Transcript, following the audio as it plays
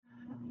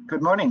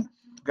Good morning,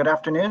 good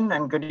afternoon,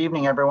 and good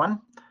evening, everyone.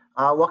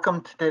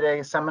 Welcome to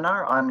today's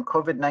seminar on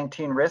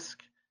COVID-19 risk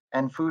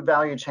and food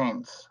value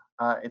chains.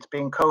 It's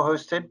being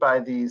co-hosted by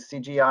the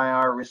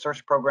CGIAR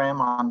Research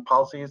Program on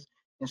Policies,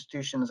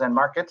 Institutions, and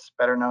Markets,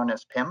 better known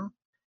as PIM,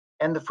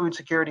 and the Food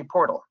Security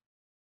Portal.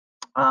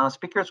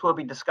 Speakers will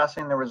be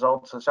discussing the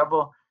results of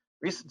several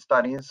recent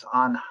studies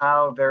on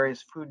how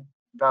various food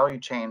value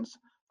chains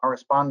are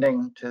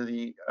responding to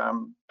the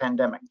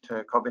pandemic,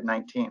 to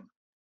COVID-19.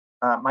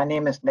 My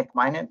name is Nick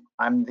Minot.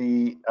 I'm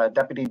the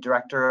Deputy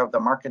Director of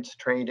the Markets,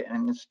 Trade,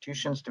 and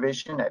Institutions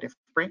Division at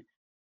IFPRI,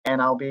 and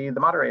I'll be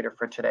the moderator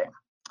for today.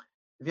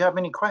 If you have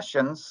any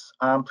questions,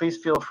 please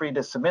feel free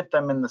to submit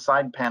them in the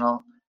side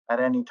panel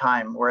at any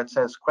time where it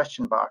says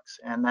question box,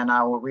 and then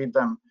I will read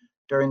them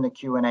during the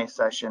Q&A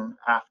session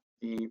after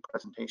the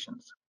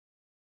presentations.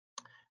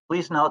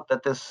 Please note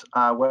that this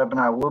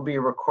webinar will be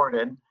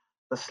recorded.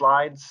 The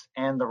slides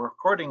and the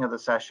recording of the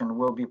session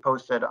will be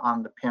posted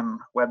on the PIM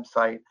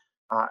website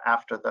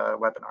after the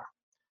webinar.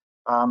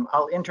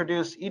 I'll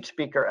introduce each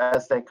speaker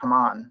as they come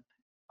on.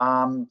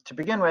 To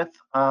begin with,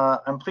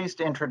 I'm pleased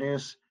to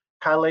introduce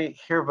Kalle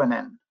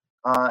Hirvonen.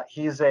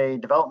 He's a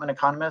development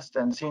economist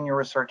and senior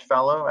research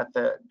fellow at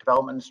the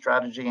Development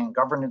Strategy and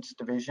Governance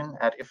Division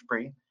at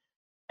IFPRI.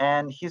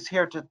 And he's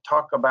here to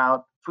talk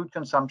about food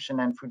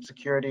consumption and food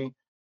security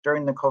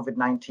during the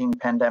COVID-19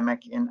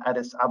 pandemic in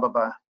Addis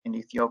Ababa in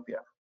Ethiopia.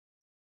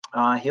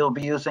 He'll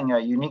be using a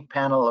unique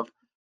panel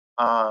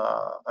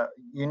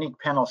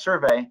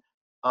survey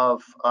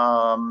of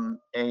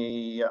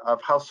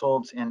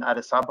households in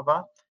Addis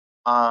Ababa,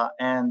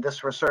 and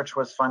this research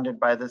was funded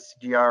by the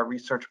CGIAR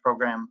Research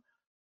Program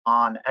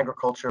on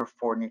Agriculture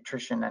for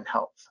Nutrition and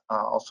Health,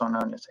 also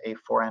known as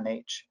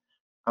A4NH.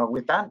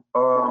 With that,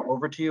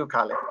 over to you,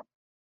 Kalle.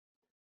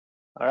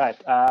 All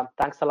right,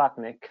 thanks a lot,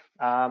 Nick.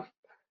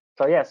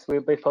 So yes,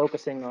 we'll be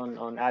focusing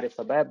on Addis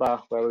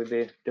Ababa, where we'll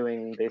be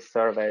doing these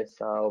surveys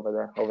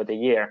over the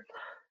year.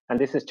 And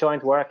this is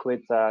joint work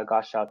with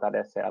Gashaut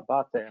Adese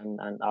Abate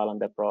and Alan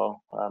Depro,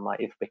 my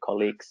IFPRI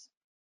colleagues.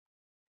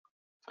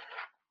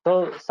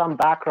 So some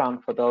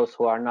background for those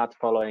who are not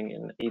following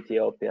in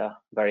Ethiopia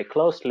very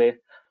closely.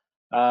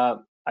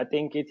 I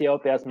think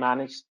Ethiopia has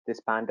managed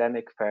this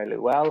pandemic fairly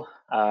well.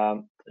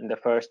 In the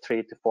first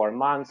 3 to 4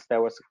 months,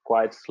 there was a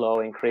quite slow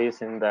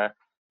increase in the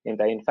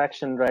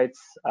infection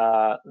rates.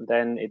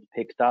 Then it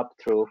picked up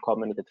through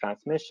community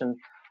transmission.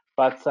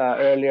 But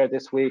earlier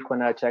this week,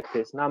 when I checked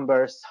these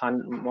numbers,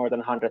 more than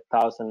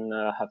 100,000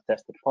 have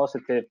tested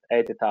positive,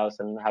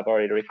 80,000 have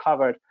already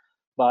recovered,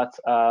 but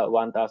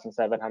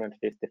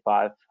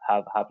 1,755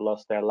 have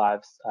lost their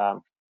lives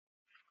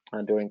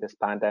during this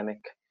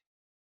pandemic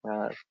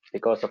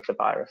because of the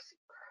virus.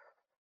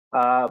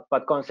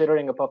 But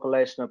considering a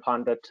population of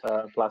 100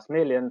 plus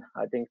million,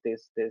 I think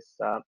these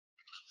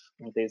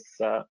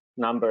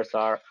numbers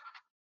are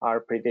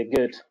pretty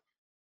good.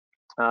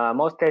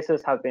 Most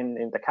cases have been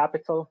in the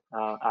capital,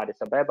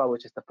 Addis Ababa,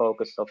 which is the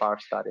focus of our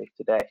study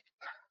today.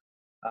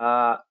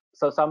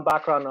 So some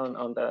background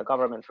on the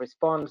government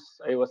response.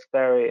 It was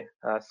very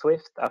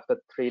swift. After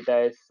 3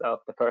 days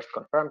of the first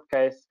confirmed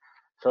case,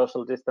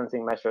 social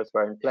distancing measures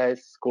were in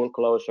place, school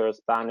closures,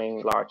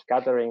 banning large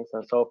gatherings,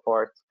 and so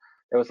forth.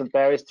 There was a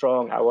very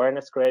strong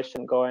awareness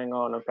creation going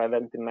on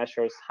preventive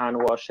measures, hand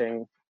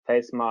washing,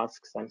 face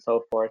masks, and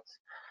so forth.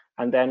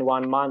 And then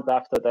 1 month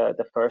after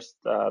the first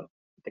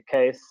the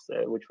case,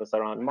 which was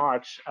around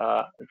March,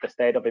 the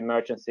state of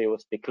emergency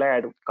was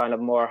declared, kind of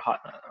more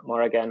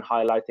again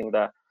highlighting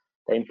the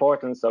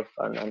importance of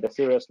and the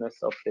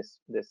seriousness of this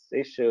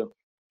issue.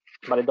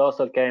 But it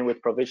also came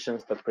with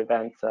provisions that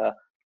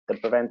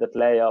prevented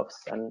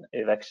layoffs and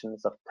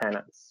evictions of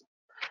tenants.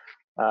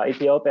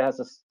 Ethiopia has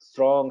a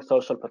strong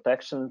social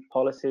protection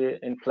policy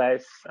in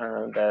place,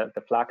 and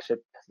the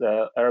flagship,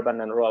 the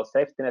urban and rural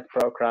safety net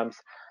programs.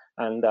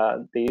 And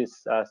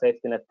these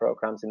safety net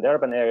programs in the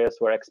urban areas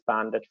were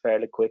expanded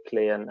fairly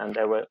quickly, and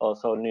there were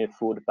also new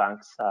food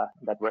banks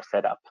that were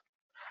set up.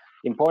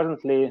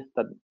 Importantly,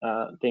 the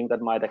thing that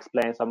might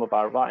explain some of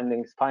our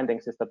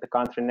findings is that the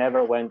country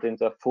never went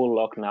into a full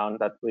lockdown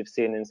that we've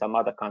seen in some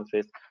other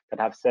countries that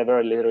have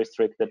severely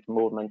restricted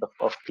movement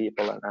of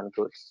people and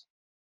goods.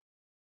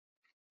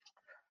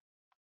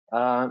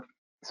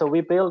 So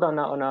we build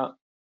on a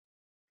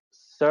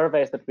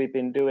surveys that we've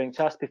been doing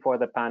just before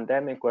the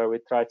pandemic, where we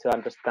try to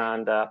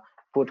understand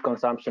food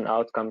consumption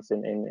outcomes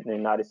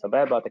in Addis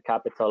Ababa, the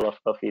capital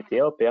of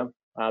Ethiopia.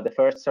 The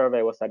first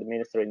survey was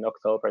administered in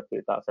October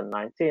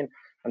 2019,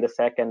 and the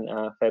second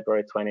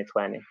February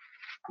 2020.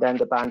 Then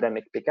the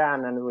pandemic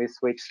began, and we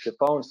switched to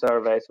phone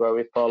surveys, where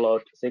we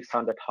followed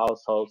 600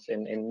 households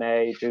in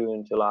May,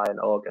 June, July, and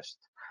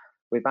August.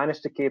 We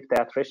managed to keep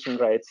the attrition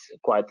rates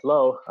quite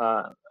low,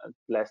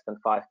 less than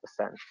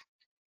 5%.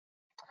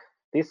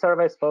 These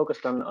surveys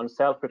focused on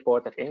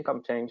self-reported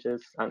income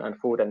changes and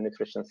food and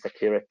nutrition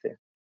security.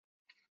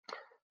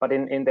 But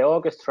in the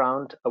August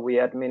round, we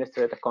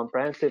administered a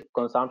comprehensive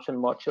consumption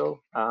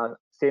module,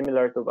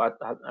 similar to what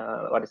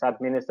is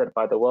administered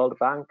by the World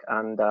Bank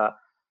and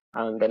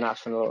and the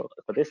national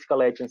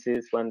statistical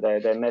agencies when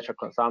they measure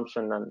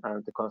consumption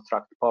and to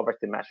construct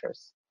poverty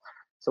measures.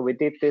 So we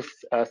did this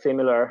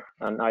similar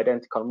and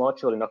identical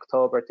module in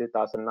October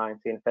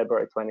 2019,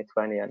 February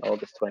 2020, and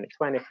August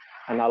 2020,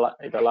 and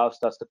it allows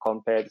us to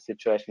compare the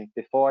situation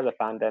before the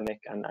pandemic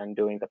and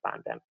during the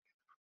pandemic.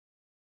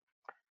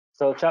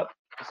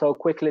 So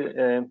quickly,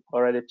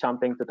 already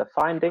jumping to the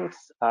findings,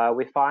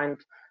 we find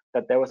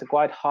that there was a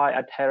quite high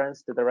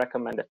adherence to the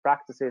recommended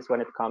practices when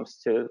it comes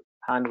to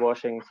hand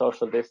washing,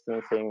 social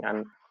distancing,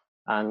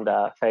 and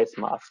face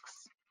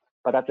masks.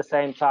 But at the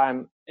same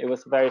time, it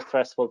was a very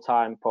stressful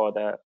time for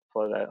the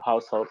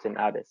households in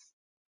Addis.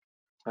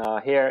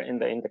 Here in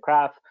the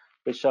graph,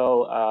 we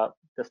show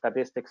the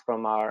statistics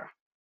from our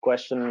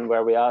question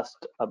where we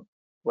asked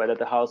whether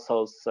the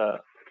households to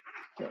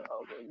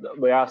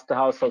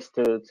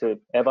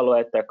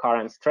evaluate their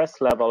current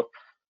stress level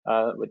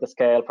with a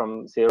scale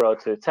from 0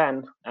 to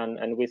 10,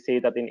 and we see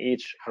that in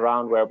each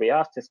round where we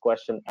asked this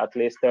question, at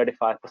least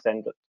 35%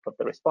 of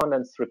the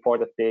respondents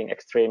reported being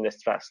extremely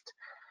stressed.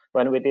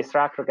 When we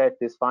disaggregate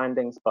these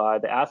findings by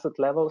the asset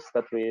levels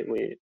that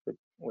we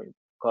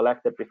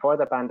collected before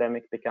the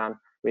pandemic began,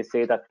 we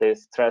see that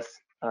these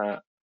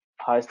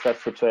high stress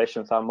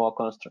situations are more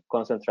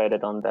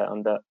concentrated on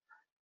the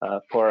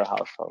poorer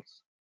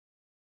households.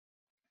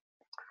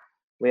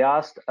 We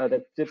asked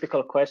the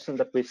typical question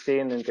that we've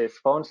seen in these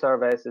phone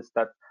surveys is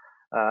that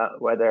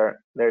whether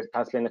there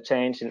has been a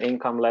change in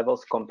income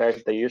levels compared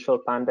to the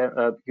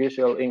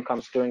usual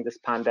incomes during this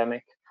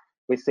pandemic.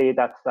 We see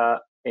that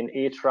in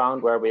each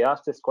round where we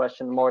asked this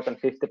question, more than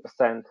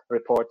 50%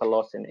 report a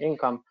loss in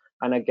income.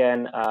 And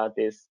again,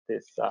 these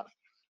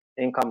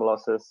income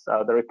losses,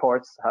 the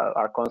reports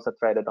are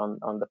concentrated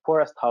on the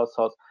poorest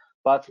households.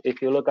 But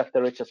if you look at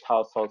the richest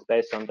households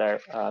based on their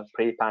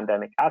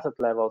pre-pandemic asset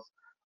levels,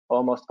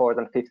 almost more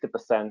than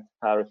 50%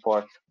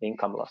 report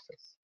income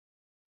losses.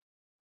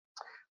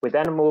 We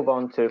then move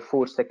on to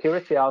food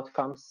security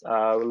outcomes,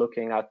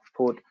 looking at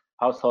food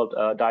household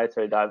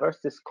dietary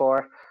diversity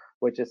score,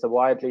 which is a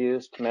widely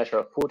used measure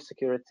of food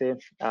security,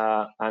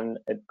 and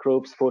it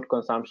groups food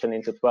consumption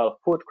into 12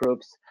 food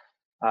groups,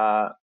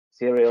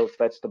 cereals,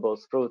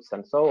 vegetables, fruits,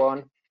 and so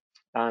on.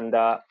 And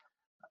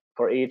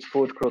for each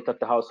food group that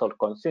the household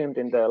consumed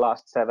in the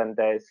last 7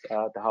 days,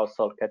 the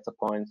household gets a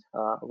point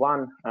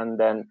 1, and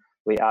then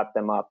we add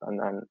them up, and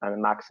the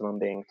maximum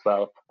being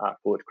 12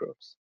 food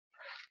groups.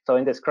 So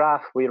in this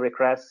graph, we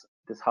regress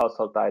this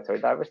household dietary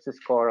diversity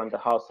score on the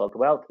household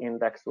wealth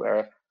index,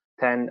 where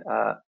 10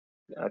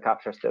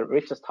 captures the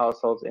richest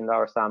households in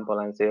our sample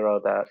and 0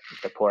 the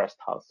poorest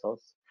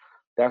households.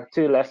 There are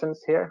 2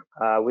 lessons here.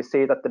 We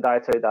see that the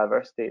dietary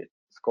diversity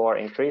score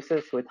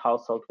increases with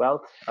household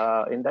wealth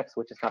index,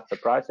 which is not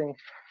surprising.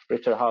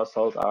 Richer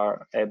households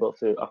are able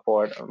to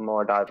afford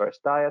more diverse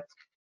diets.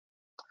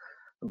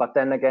 But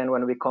then again,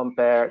 when we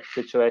compare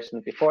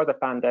situation before the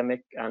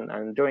pandemic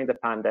and during the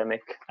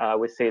pandemic,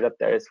 we see that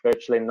there is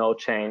virtually no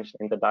change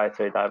in the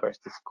dietary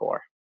diversity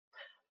score.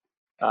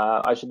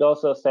 I should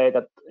also say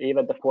that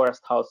even the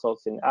poorest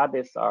households in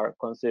Addis are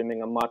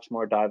consuming a much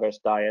more diverse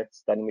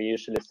diets than we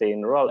usually see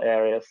in rural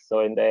areas.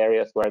 So in the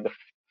areas where the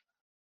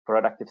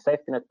Productive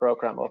Safety Net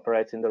program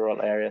operates in the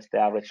rural areas, the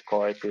average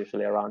score is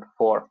usually around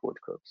 4 food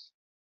groups.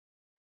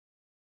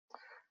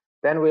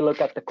 Then we look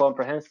at the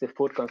comprehensive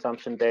food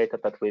consumption data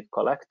that we've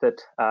collected.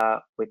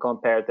 We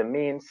compare the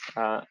means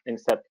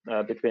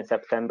between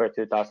September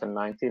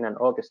 2019 and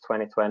August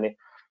 2020.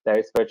 There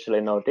is virtually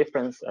no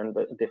difference, and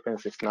the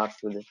difference is not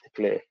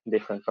statistically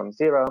different from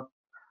 0.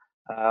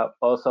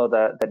 Also,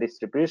 the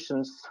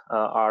distributions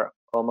are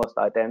almost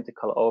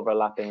identical,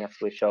 overlapping as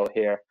we show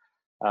here,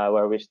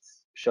 where we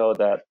show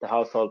that the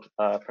household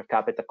per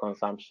capita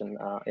consumption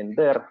in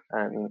BIR,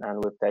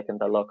 and we've taken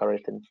the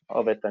logarithm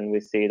of it, and we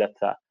see that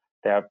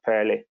they are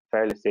fairly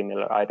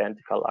similar,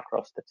 identical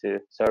across the 2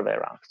 survey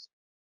rounds.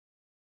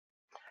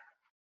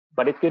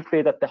 But it could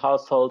be that the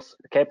households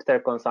kept their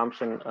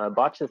consumption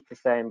budgets the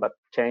same, but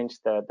changed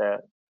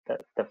the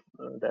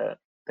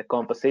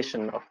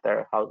composition of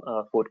their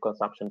food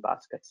consumption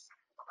baskets.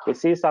 We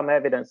see some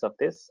evidence of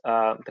this.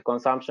 The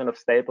consumption of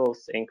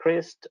staples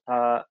increased,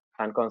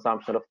 and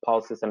consumption of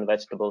pulses and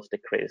vegetables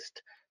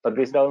decreased. But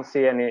we don't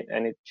see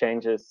any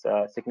changes,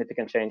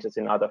 significant changes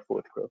in other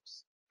food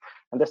groups.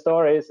 And the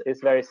story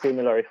is very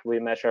similar if we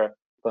measure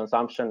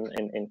consumption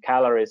in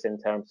calories in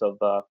terms of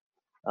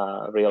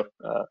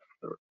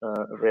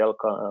real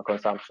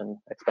consumption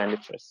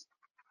expenditures.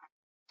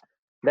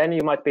 Then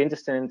you might be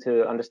interested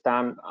to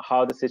understand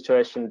how the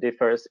situation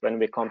differs when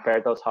we compare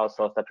those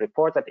households that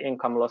reported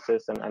income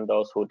losses and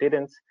those who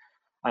didn't.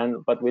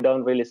 But we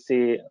don't really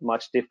see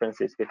much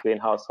differences between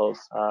households,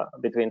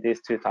 between these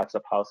 2 types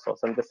of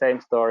households. And the same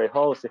story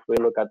holds if we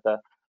look at the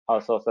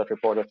households that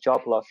reported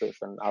job losses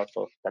and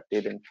households that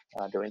didn't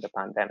during the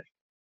pandemic.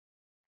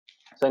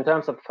 So in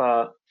terms of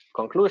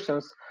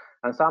conclusions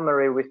and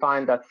summary, we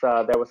find that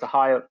there was a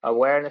high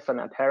awareness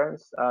and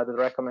adherence to the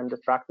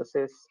recommended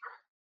practices,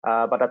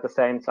 but at the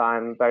same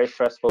time, very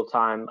stressful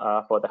time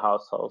for the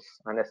households,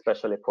 and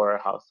especially poorer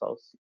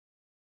households.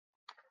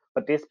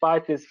 But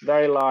despite this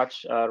very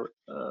large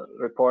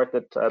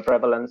reported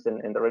prevalence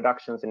in the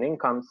reductions in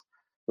incomes,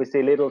 we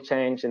see little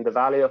change in the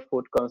value of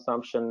food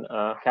consumption,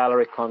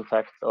 calorie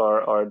content,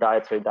 or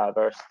dietary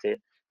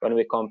diversity when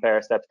we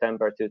compare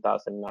September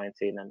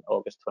 2019 and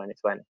August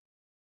 2020.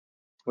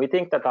 We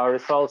think that our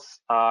results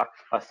are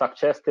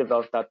suggestive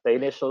of that the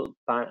initial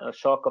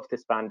shock of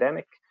this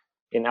pandemic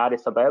in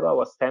Addis Ababa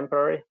was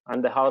temporary,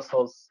 and the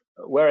households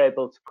were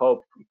able to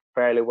cope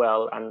fairly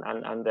well,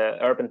 and the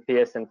urban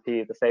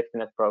PSNP, the safety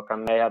net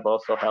program, may have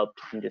also helped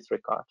in this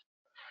regard.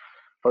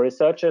 For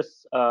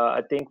researchers,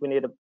 I think we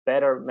need a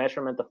better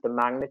measurement of the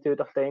magnitude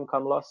of the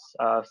income loss.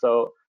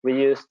 So we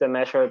use the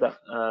measure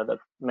that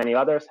many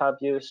others have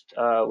used,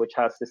 which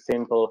has the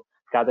simple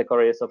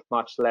categories of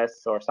much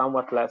less or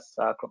somewhat less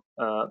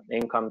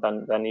income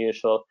than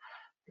usual.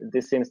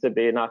 This seems to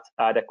be not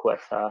adequate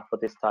for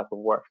this type of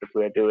work that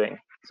we're doing.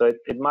 So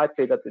it might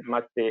be that it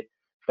might be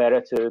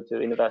better to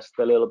invest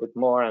a little bit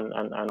more and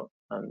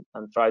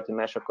try to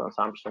measure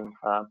consumption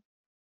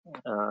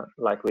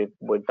like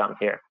we've done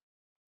here.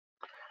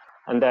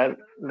 And then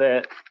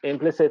there's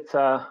implicit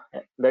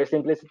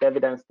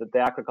evidence that the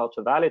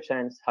agricultural value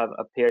chains have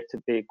appeared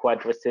to be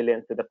quite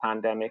resilient to the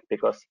pandemic,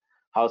 because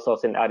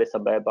households in Addis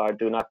Ababa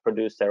do not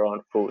produce their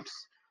own foods.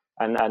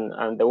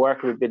 And the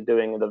work we've been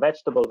doing in the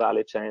vegetable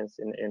value chains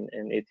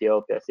in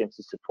Ethiopia seems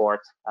to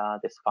support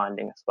this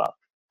finding as well.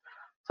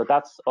 So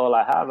that's all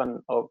I have, and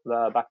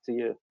back to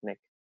you, Nick.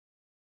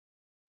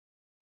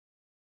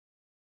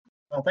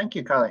 Well, thank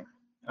you, Kalle.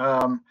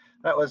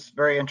 That was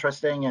very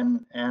interesting,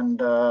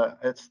 and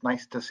it's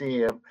nice to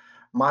see a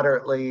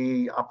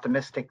moderately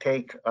optimistic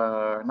take,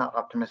 not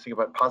optimistic,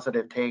 but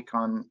positive take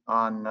on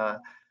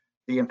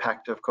the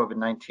impact of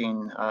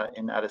COVID-19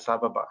 in Addis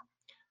Ababa.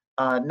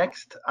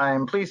 Next,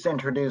 I'm pleased to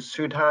introduce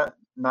Sudha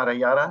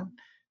Narayaran.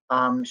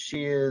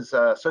 She is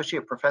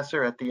Associate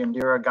Professor at the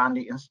Indira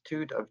Gandhi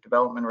Institute of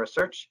Development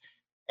Research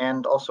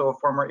and also a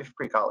former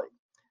IFPRI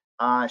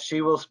colleague.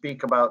 She will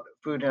speak about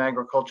food and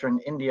agriculture in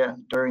India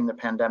during the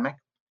pandemic,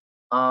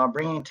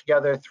 bringing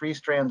together 3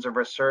 strands of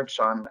research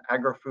on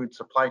agri-food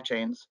supply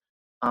chains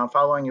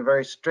following a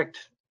very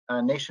strict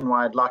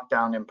nationwide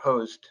lockdown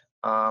imposed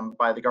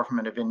by the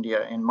government of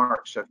India in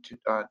March of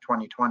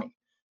 2020.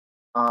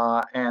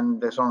 And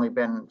there's only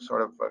been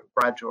sort of a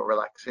gradual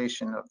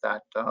relaxation of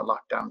that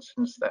lockdown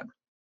since then.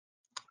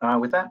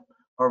 With that,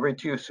 over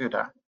to you,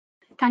 Sudha.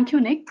 Thank you,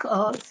 Nick.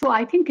 So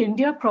I think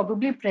India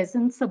probably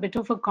presents a bit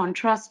of a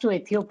contrast to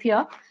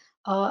Ethiopia.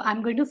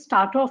 I'm going to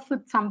start off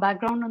with some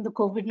background on the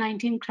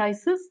COVID-19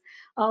 crisis.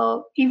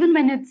 Even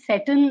when it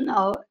set in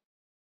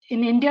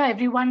India,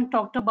 everyone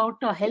talked about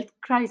a health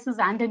crisis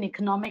and an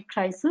economic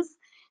crisis.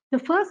 The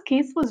first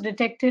case was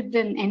detected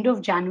in end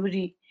of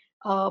January.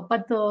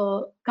 But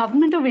the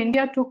government of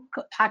India took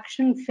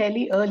action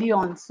fairly early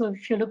on. So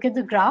if you look at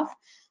the graph,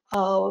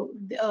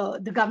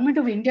 the government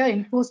of India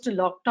imposed a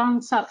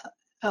lockdown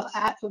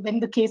when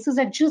the cases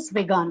had just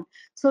begun.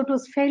 So it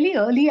was fairly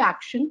early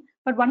action.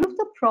 But one of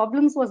the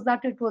problems was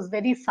that it was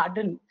very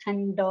sudden,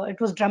 and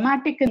it was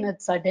dramatic in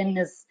its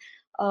suddenness.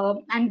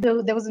 And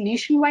there was a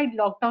nationwide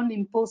lockdown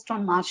imposed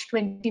on March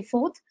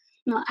 24th.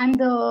 And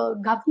the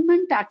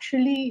government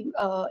actually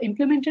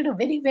implemented a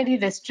very, very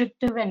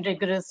restrictive and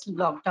rigorous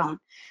lockdown.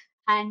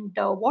 And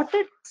what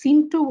it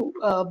seemed to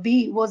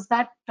be was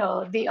that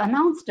they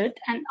announced it,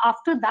 and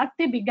after that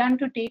they began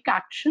to take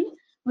action,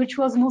 which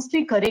was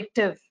mostly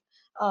corrective.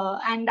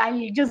 And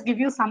I'll just give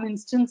you some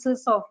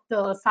instances of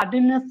the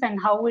suddenness and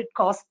how it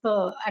caused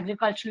the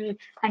agricultural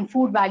and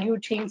food value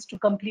chains to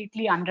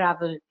completely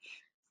unravel.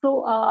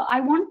 So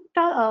I want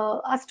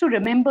us to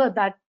remember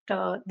that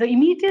the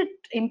immediate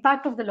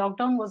impact of the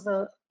lockdown was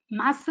a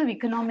massive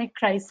economic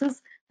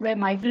crisis where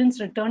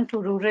migrants returned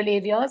to rural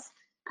areas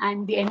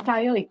and the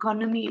entire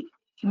economy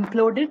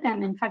imploded.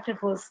 And in fact,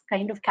 it was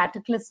kind of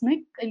cataclysmic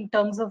in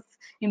terms of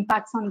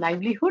impacts on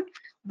livelihood.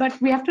 But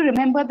we have to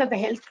remember that the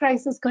health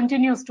crisis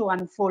continues to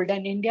unfold,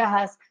 and India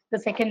has the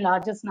second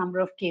largest number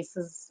of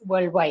cases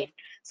worldwide.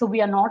 So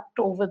we are not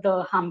over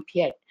the hump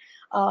yet.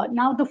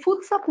 Now, the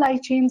food supply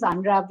chains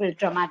unraveled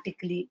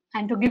dramatically.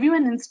 And to give you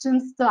an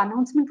instance, the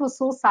announcement was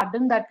so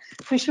sudden that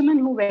fishermen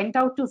who went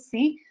out to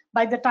sea,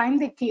 by the time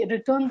they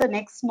returned the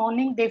next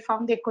morning, they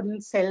found they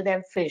couldn't sell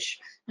their fish.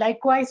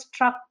 Likewise,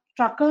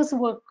 truckers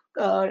who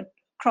were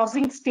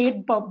crossing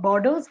state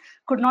borders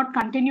could not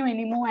continue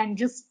anymore and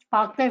just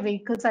parked their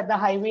vehicles at the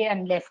highway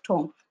and left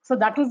home. So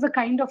that was the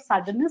kind of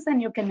suddenness,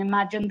 and you can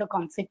imagine the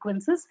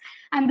consequences.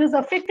 And this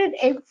affected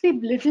every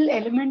little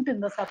element in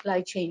the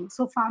supply chain.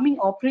 So farming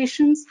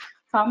operations,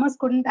 farmers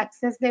couldn't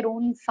access their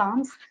own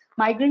farms.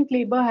 Migrant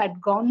labor had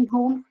gone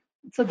home,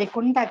 so they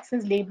couldn't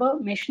access labor.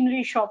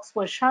 Machinery shops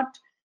were shut.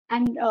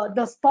 And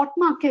the spot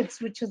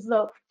markets, which is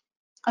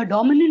a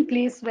dominant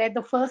place where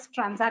the first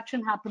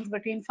transaction happens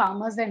between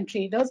farmers and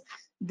traders,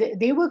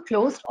 they were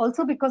closed.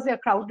 Also because they're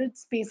crowded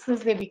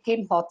spaces, they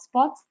became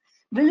hotspots.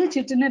 Village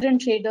itinerant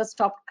traders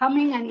stopped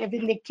coming, and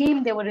when they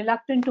came, they were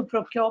reluctant to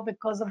procure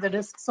because of the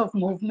risks of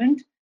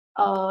movement.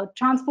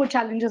 Transport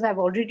challenges, I've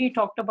already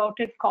talked about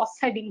it. Costs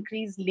had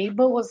increased,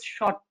 labor was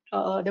short,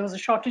 there was a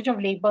shortage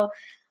of labor.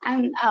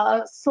 And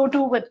so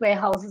too with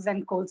warehouses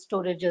and cold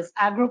storages.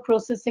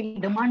 Agro-processing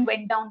demand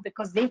went down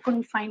because they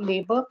couldn't find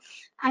labor.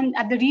 And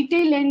at the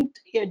retail end,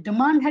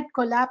 demand had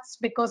collapsed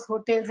because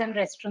hotels and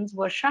restaurants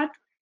were shut.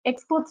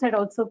 Exports had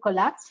also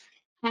collapsed.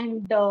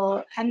 And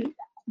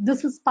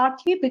this is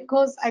partly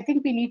because I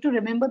think we need to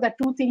remember that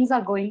two things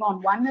are going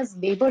on. One is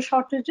labor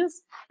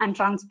shortages and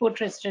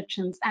transport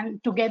restrictions.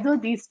 And together,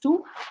 these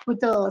two,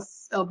 with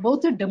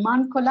both a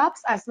demand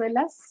collapse as well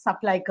as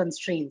supply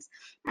constraints.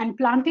 And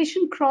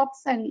plantation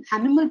crops and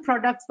animal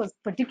products was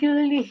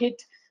particularly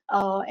hit,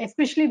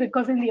 especially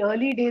because in the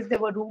early days, there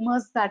were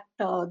rumors that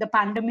the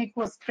pandemic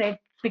was spread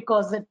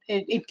because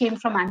it came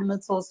from animal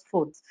source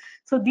foods.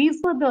 So these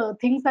were the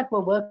things that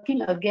were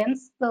working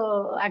against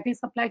the agri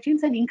supply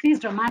chains and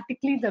increased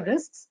dramatically the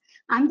risks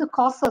and the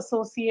costs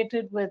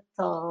associated with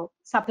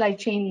supply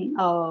chain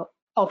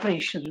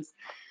operations.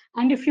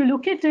 And if you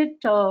look at it,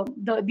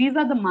 these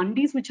are the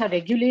mandis, which are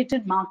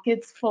regulated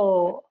markets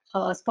for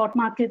spot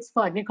markets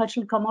for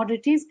agricultural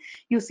commodities.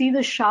 You see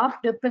the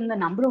sharp dip in the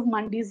number of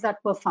mandis that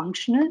were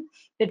functional.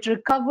 It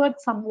recovered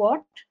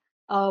somewhat.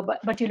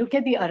 But you look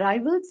at the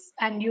arrivals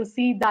and you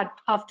see that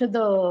after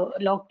the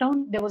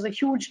lockdown, there was a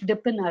huge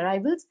dip in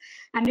arrivals,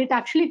 and it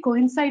actually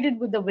coincided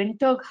with the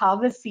winter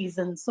harvest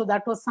season. So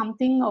that was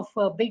something of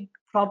a big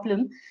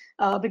problem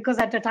because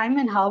at a time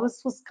when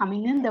harvest was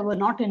coming in, there were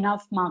not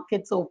enough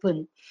markets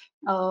open.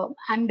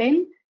 And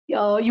then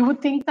you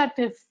would think that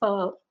if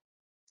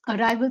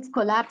arrivals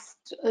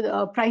collapsed,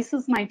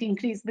 prices might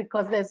increase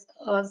because there's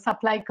a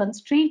supply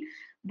constraint.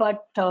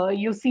 But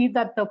you see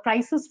that the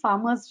prices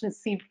farmers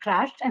received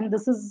crashed, and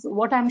this is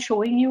what I'm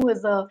showing you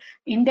is a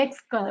index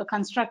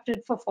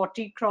constructed for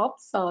 40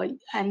 crops,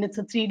 and it's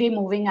a 3-day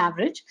moving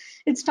average.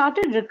 It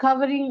started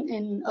recovering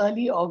in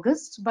early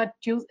August, but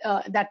the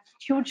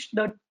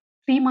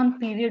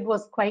 3-month period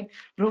was quite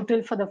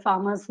brutal for the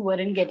farmers who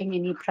weren't getting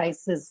any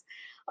prices.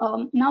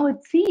 Now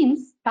it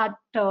seems that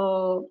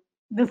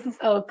this is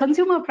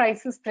consumer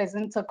prices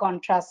presents a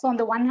contrast. So on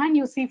the one hand,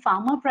 you see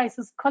farmer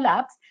prices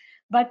collapse,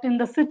 but in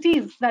the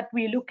cities that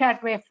we look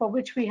at, for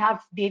which we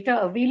have data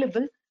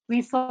available,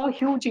 we saw a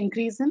huge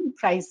increase in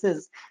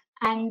prices.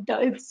 And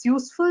it's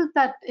useful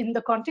that in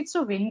the context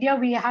of India,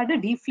 we had a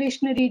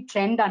deflationary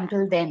trend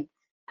until then.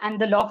 And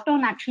the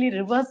lockdown actually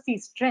reversed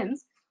these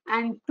trends.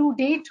 And to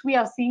date, we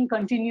are seeing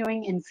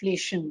continuing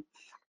inflation.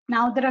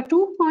 Now, there are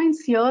 2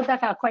 points here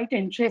that are quite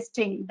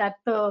interesting, that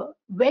the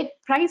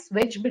price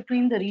wedge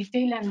between the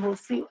retail and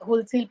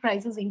wholesale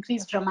prices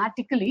increased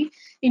dramatically,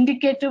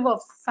 indicative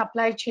of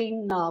supply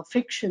chain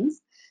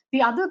frictions.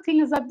 The other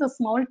thing is that the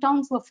small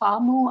towns were far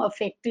more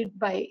affected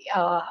by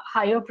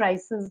higher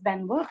prices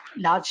than were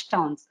large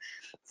towns.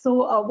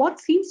 So what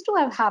seems to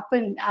have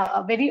happened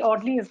very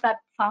oddly is that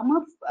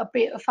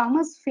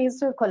farmers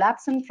faced a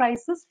collapse in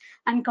prices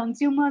and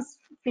consumers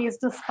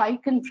faced a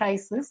spike in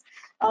prices,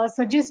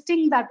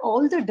 suggesting that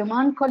all the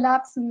demand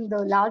collapse in the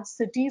large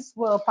cities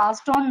were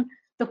passed on.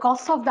 The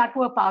costs of that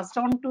were passed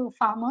on to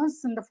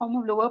farmers in the form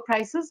of lower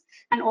prices,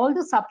 and all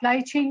the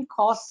supply chain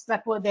costs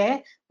that were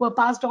there were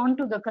passed on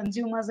to the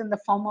consumers in the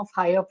form of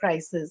higher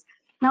prices.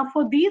 Now,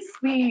 for these,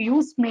 we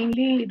used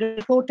mainly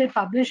reported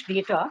published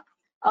data.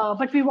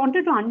 But we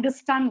wanted to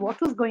understand what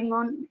was going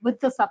on with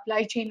the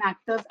supply chain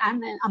actors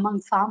and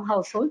among farm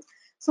households.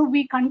 So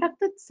we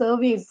conducted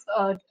surveys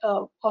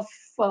of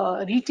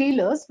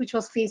retailers, which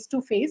was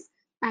face-to-face,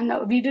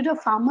 and we did a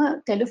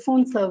farmer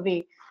telephone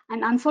survey.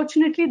 And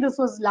unfortunately, this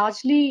was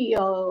largely,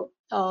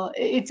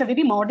 it's a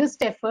very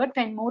modest effort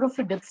and more of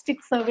a dipstick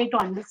survey to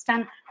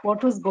understand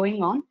what was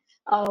going on.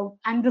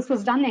 And this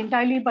was done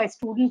entirely by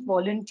student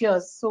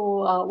volunteers.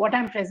 So what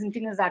I'm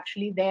presenting is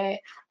actually their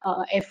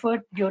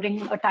effort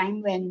during a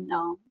time when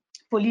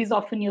police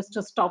often used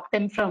to stop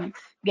them from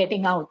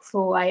getting out.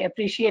 So I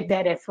appreciate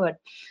their effort.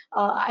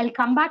 I'll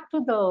come back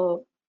to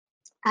the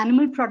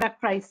animal product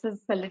prices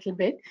a little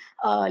bit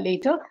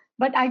later.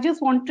 But I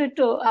just wanted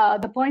to,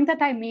 the point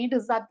that I made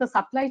is that the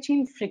supply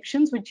chain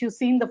frictions, which you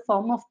see in the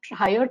form of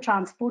higher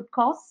transport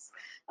costs,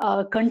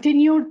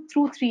 continued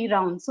through 3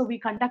 rounds. So we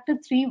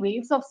conducted 3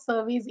 waves of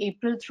surveys,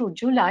 April through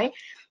July,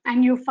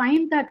 and you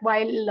find that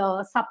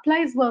while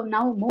supplies were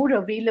now more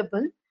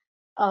available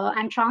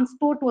and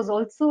transport was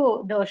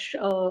also,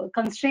 the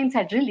constraints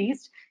had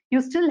released,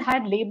 you still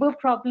had labor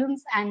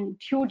problems and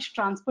huge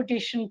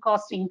transportation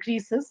cost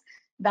increases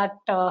that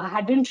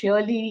hadn't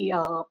really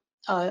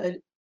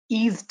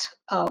eased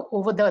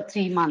over the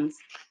 3 months.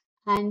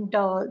 And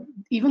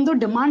even though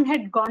demand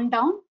had gone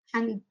down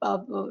and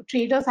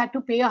traders had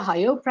to pay a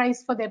higher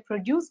price for their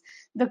produce,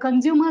 the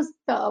consumers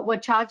were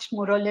charged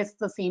more or less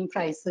the same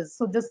prices.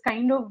 So this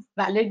kind of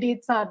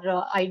validates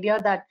our idea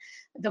that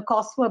the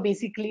costs were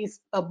basically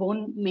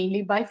borne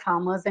mainly by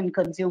farmers and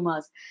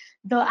consumers.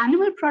 The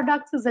animal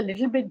products is a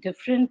little bit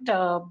different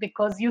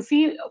because you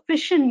see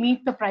fish and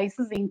meat, the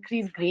prices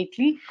increased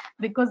greatly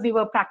because they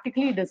were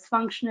practically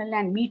dysfunctional,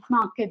 and meat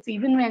markets,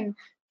 even when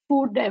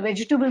food,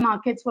 vegetable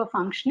markets were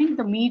functioning.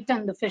 The meat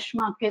and the fish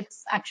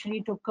markets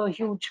actually took a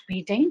huge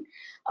beating.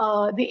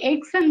 The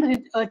eggs and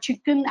the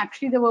chicken,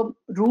 actually there were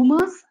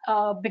rumors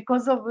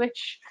because of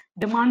which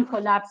demand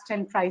collapsed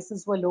and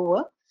prices were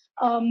lower.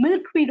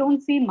 Milk, we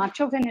don't see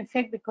much of an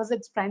effect because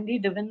it's primarily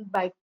driven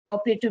by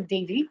cooperative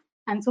dairy,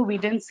 and so we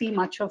didn't see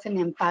much of an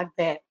impact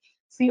there.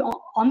 See,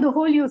 on the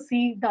whole, you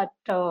see that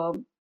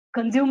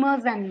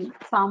consumers and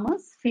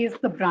farmers face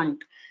the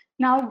brunt.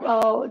 Now,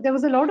 there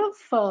was a lot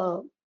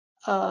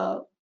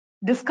of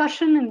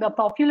discussion in the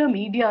popular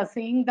media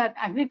saying that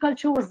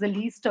agriculture was the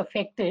least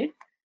affected.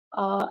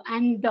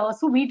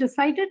 So we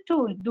decided to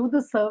do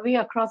the survey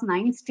across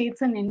 9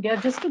 states in India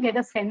just to get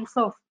a sense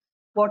of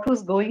what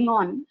was going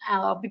on,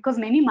 because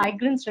many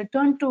migrants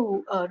returned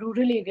to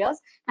rural areas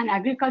and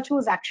agriculture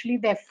was actually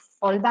their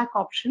fallback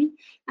option.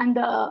 And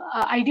the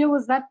idea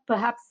was that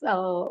perhaps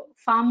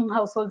farm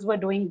households were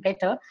doing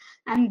better.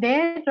 And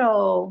there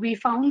we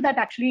found that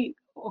actually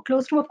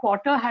close to a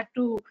quarter had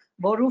to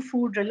borrow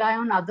food, rely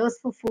on others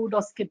for food,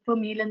 or skip a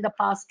meal in the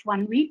past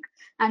 1 week.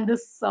 And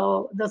this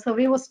the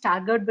survey was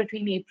staggered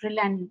between April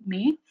and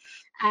May.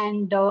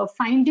 And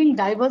finding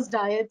diverse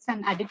diets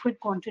and adequate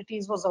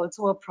quantities was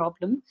also a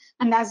problem.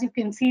 And as you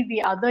can see,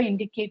 the other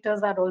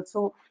indicators are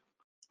also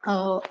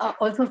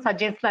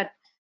suggest that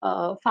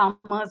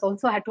farmers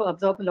also had to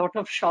absorb a lot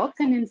of shocks.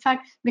 And in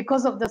fact,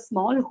 because of the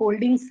small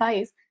holding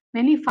size,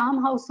 many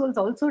farm households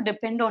also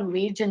depend on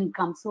wage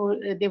income. So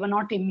they were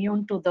not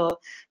immune to the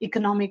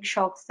economic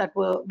shocks that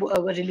were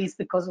released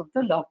because of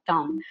the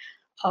lockdown.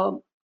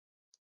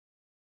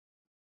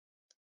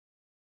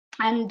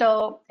 And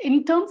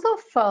in terms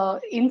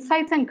of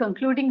insights and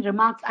concluding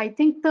remarks, I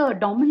think the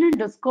dominant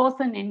discourse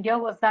in India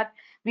was that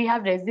we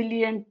have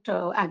resilient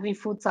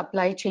agri-food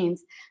supply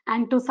chains.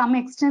 And to some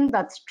extent,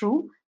 that's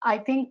true. I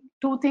think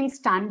 2 things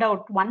stand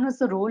out. One is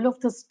the role of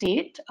the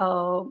state,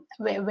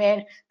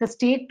 where the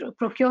state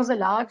procures a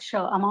large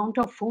amount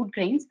of food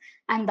grains,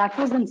 and that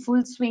was in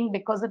full swing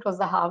because it was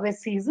the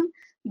harvest season.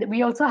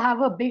 We also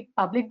have a big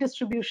public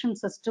distribution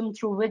system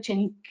through which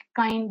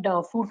in-kind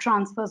food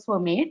transfers were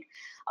made.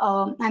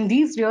 And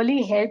these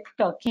really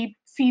helped keep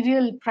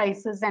cereal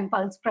prices and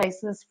pulse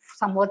prices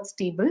somewhat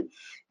stable.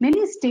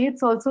 Many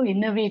states also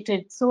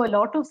innovated. So a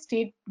lot of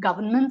state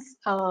governments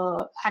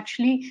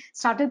actually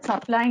started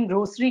supplying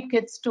grocery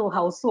kits to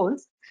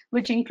households,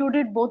 which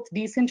included both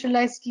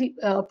decentralized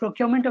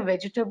procurement of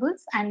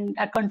vegetables and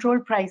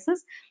controlled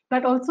prices,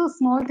 but also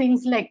small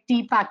things like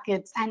tea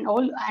packets and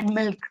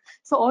milk.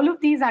 So all of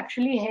these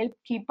actually help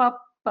keep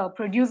up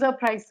producer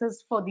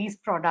prices for these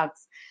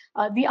products.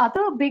 The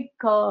other big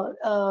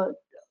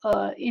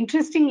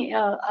interesting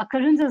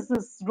occurrence is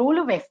this role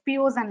of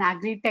FPOs and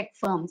agri-tech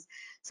firms.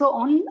 So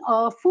on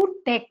food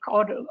tech,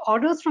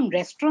 orders from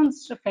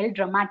restaurants fell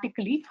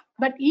dramatically,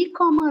 but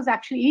e-commerce,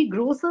 actually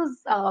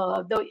e-grocers,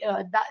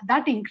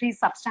 that increased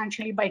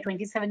substantially by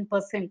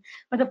 27%.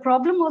 But the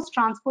problem was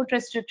transport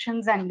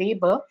restrictions and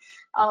labor.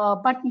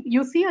 But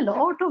you see a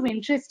lot of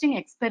interesting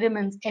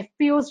experiments.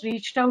 FPOs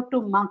reached out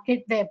to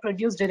market their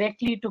produce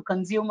directly to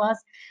consumers,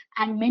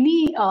 and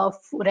many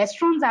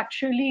restaurants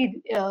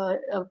actually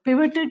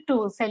pivoted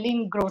to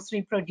selling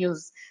grocery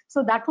produce.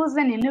 So that was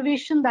an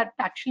innovation that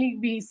actually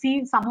we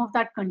see some of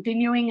that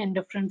continuing in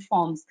different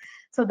forms.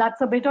 So that's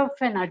a bit of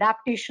an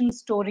adaptation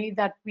story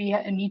that we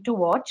need to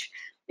watch.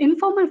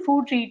 Informal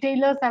food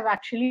retailers have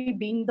actually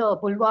been the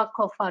bulwark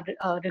of our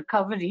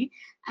recovery,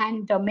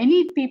 and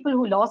many people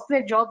who lost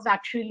their jobs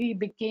actually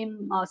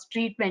became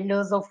street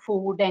vendors of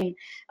food, and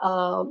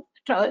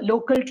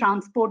local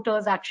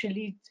transporters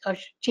actually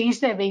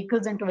changed their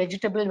vehicles into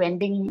vegetable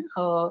vending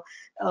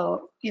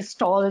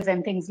stalls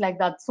and things like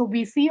that. So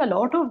we see a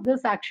lot of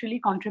this actually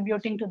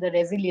contributing to the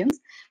resilience.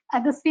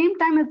 At the same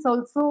time, it's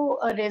also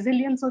a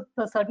resilience with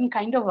a certain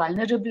kind of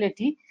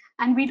vulnerability.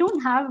 And we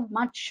don't have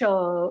much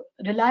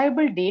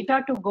reliable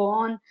data to go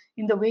on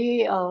in the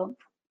way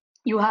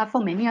you have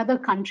for many other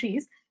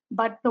countries.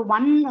 But the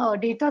one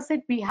data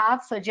set we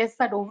have suggests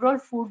that overall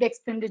food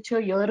expenditure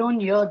year on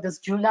year this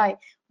July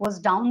was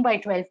down by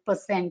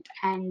 12%,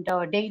 and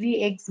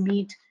dairy, eggs,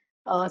 meat,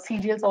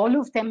 cereals, all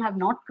of them have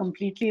not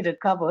completely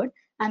recovered.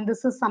 And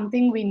this is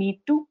something we need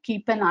to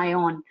keep an eye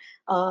on.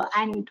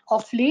 And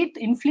of late,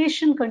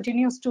 inflation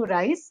continues to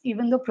rise,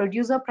 even though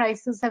producer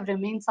prices have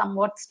remained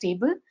somewhat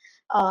stable.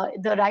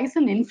 The rise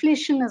in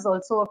inflation is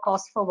also a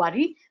cause for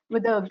worry,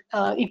 with the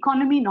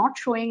economy not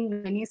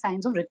showing many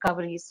signs of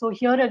recovery. So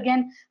here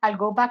again, I'll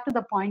go back to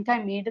the point I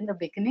made in the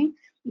beginning,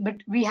 but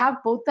we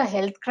have both a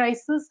health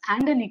crisis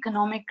and an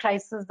economic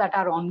crisis that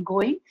are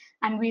ongoing,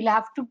 and we'll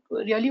have to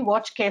really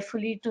watch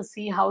carefully to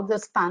see how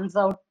this pans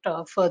out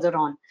further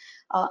on.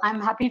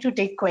 I'm happy to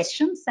take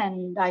questions,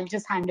 and I'll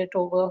just hand it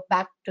over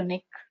back to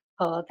Nick.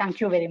 Thank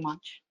you very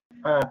much.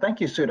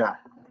 Thank you, Sudha.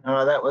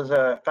 That was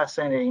a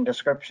fascinating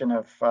description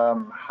of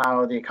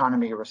how the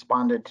economy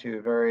responded to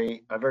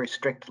a very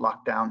strict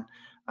lockdown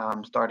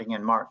starting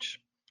in March.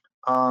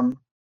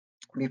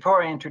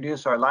 Before I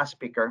introduce our last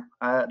speaker,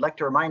 I'd like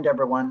to remind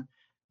everyone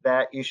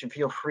that you should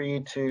feel free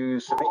to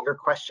submit your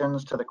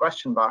questions to the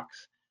question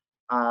box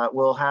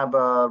We'll have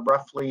a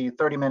roughly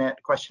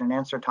 30-minute question and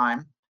answer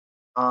time.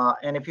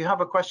 And if you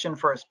have a question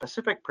for a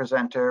specific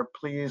presenter,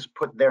 please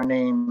put their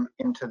name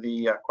into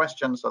the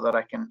question so that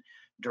I can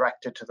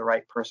direct it to the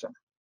right person.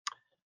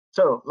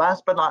 So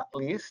last but not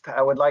least,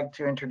 I would like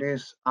to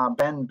introduce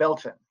Ben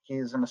Belton.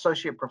 He's an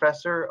associate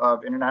professor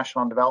of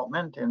international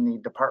development in the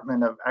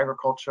Department of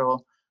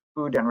Agricultural,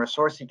 Food and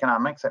Resource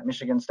Economics at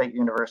Michigan State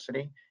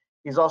University.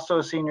 He's also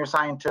a senior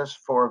scientist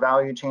for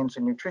value chains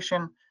and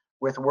nutrition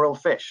with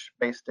World Fish,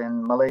 based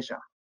in Malaysia.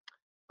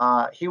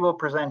 He will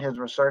present his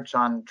research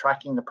on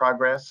tracking the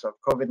progress of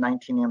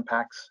COVID-19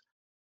 impacts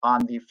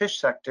on the fish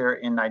sector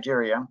in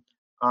Nigeria,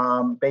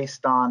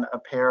 based on a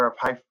pair of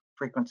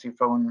high-frequency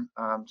phone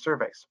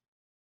surveys.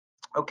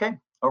 Okay,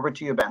 over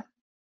to you, Ben.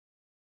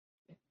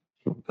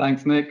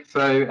 Thanks, Nick.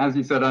 So as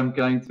you said, I'm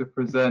going to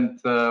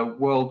present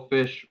World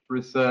Fish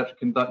research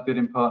conducted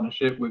in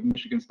partnership with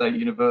Michigan State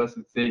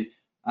University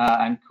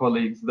and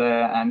colleagues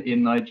there and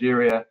in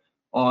Nigeria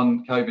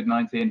on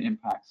COVID-19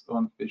 impacts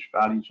on fish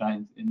value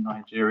chains in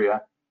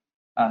Nigeria.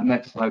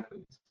 Next slide,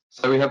 please.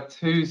 So we have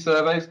two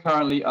surveys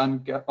currently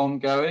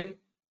ongoing.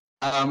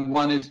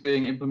 One is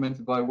being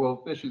implemented by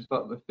World Fish as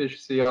part of the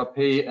Fish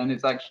CRP, and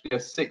it's actually a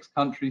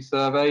 6-country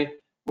survey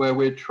where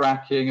we're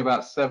tracking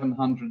about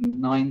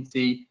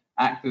 790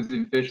 actors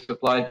in fish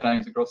supply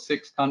chains across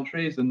 6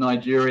 countries, and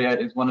Nigeria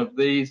is one of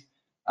these,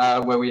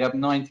 where we have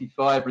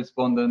 95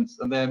 respondents,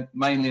 and they're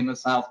mainly in the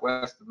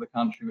southwest of the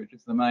country, which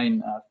is the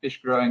main fish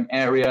growing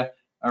area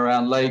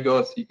around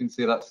Lagos. You can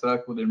see that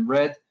circled in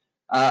red.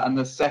 And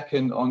the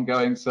second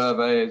ongoing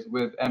survey is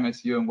with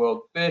MSU and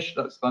World Fish,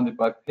 that's funded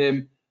by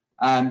PIM,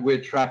 and we're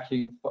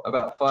tracking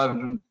about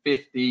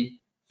 550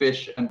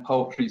 fish and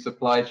poultry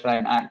supply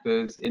chain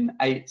actors in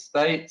 8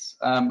 states,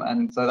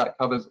 and so that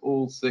covers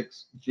all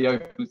 6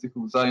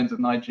 geopolitical zones of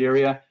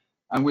Nigeria.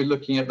 And we're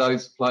looking at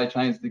those supply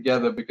chains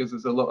together because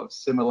there's a lot of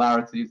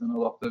similarities and a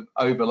lot of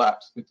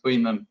overlaps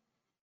between them.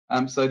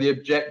 So the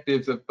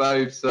objectives of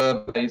both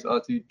surveys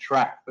are to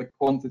track the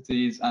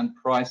quantities and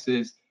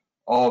prices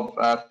of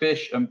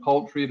fish and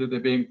poultry that are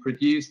being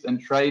produced and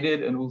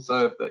traded, and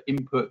also of the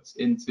inputs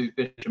into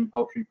fish and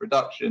poultry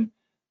production,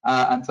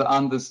 and to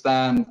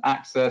understand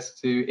access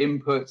to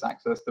inputs,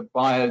 access to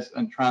buyers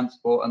and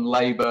transport and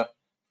labor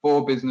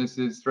for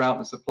businesses throughout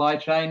the supply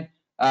chain.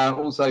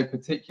 Also,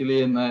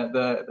 particularly in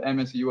the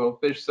MSU World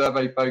Fish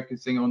survey,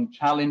 focusing on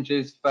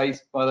challenges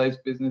faced by those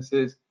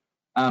businesses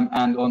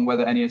and on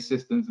whether any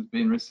assistance has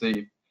been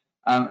received.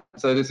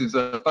 So this is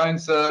a phone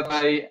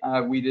survey.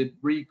 We did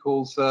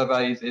recall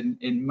surveys in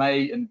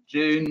May and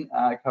June,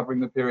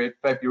 covering the period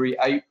February,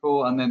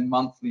 April, and then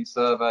monthly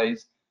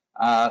surveys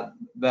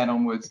then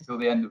onwards till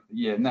the end of the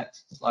year.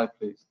 Next slide,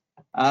 please.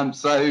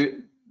 So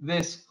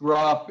this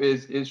graph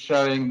is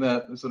showing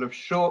the sort of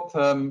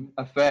short-term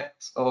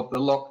effects of the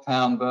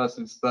lockdown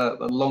versus the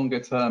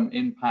longer-term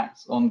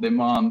impacts on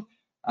demand.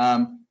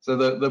 So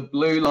the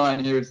blue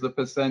line here is the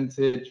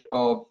percentage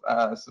of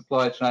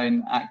supply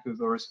chain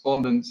actors or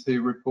respondents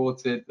who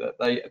reported that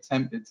they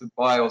attempted to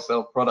buy or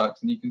sell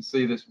products. And you can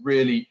see this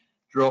really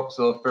drops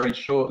off very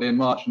shortly in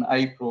March and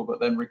April, but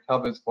then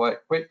recovers quite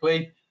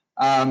quickly.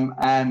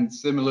 And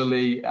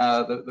similarly,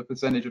 the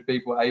percentage of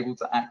people able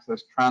to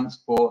access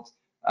transport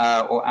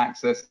or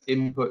access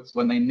inputs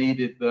when they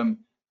needed them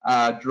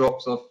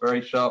drops off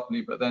very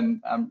sharply, but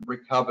then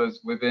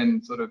recovers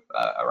within sort of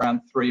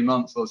around 3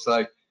 months or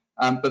so.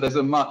 But there's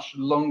a much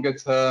longer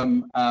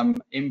term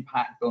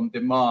impact on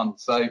demand.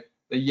 So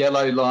the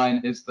yellow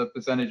line is the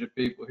percentage of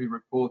people who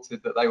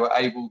reported that they were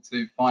able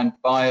to find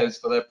buyers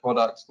for their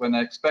products when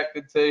they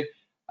expected to.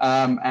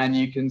 And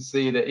you can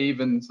see that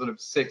even sort of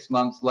 6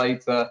 months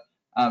later,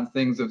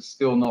 things have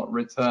still not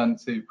returned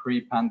to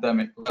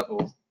pre-pandemic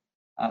levels.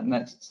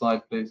 Next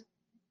slide, please.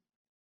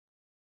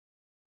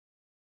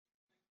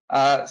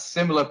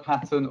 Similar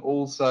pattern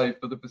also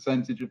for the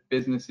percentage of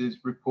businesses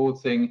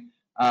reporting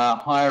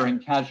hiring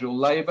casual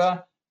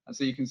labor. And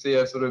so you can see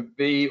a sort of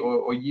V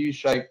or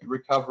U-shaped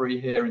recovery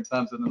here in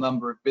terms of the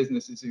number of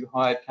businesses who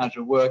hired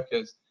casual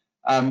workers.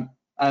 And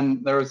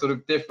there are sort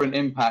of different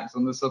impacts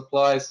on the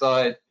supply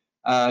side.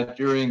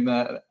 During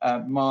the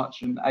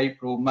March and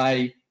April,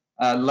 May,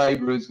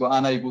 labourers were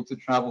unable to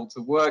travel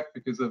to work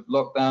because of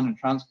lockdown and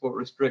transport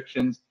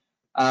restrictions.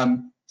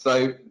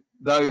 So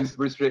those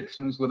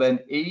restrictions were then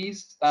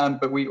eased,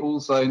 but we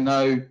also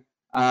know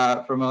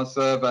from our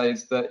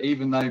surveys that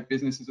even though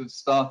businesses have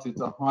started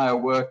to hire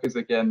workers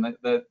again,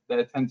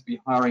 they tend to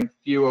be hiring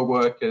fewer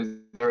workers.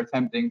 They're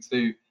attempting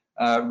to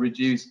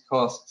reduce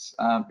costs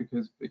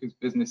because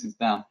business is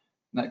down.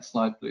 Next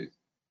slide, please.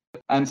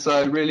 And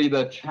so really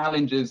the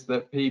challenges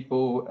that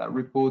people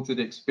reported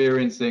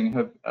experiencing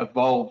have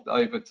evolved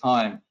over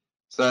time.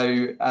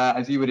 So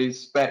as you would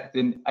expect,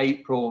 in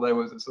April, there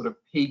was a sort of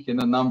peak in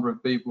the number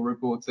of people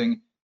reporting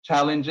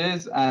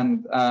challenges,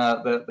 and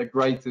the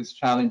greatest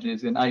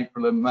challenges in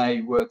April and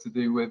May were to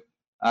do with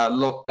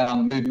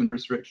lockdown, movement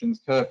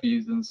restrictions,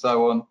 curfews, and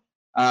so on.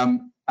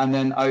 And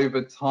then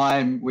over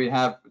time, we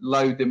have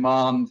low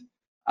demand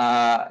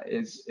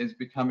is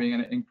becoming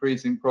an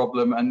increasing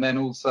problem, and then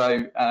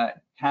also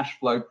cash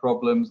flow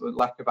problems, or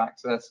lack of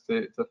access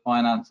to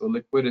finance or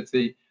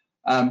liquidity.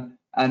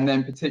 And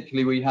then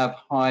particularly we have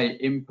high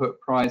input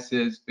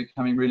prices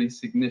becoming really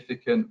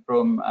significant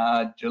from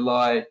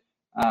July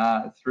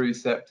through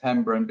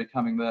September, and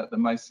becoming the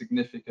most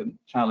significant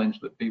challenge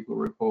that people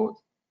report.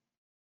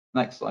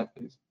 Next slide,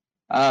 please.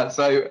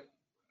 So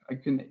I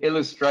can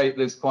illustrate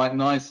this quite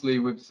nicely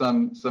with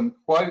some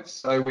quotes.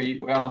 So we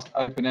asked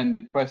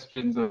open-ended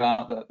questions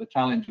about the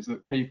challenges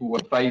that people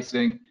were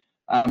facing.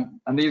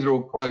 And these are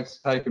all quotes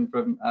taken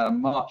from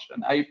March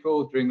and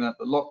April during the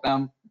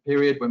lockdown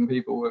period, when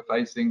people were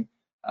facing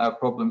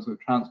problems with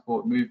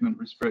transport movement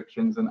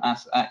restrictions and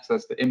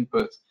access to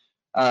inputs.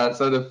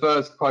 So the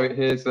first quote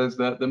here says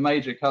that the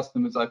major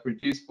customers I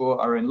produce for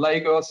are in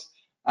Lagos.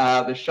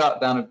 The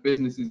shutdown of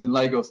businesses in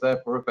Lagos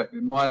therefore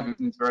affected my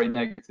business very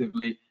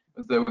negatively,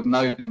 as there was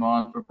no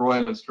demand for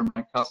broilers from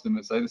my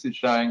customers. So this is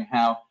showing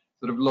how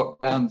sort of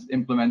lockdowns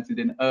implemented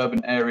in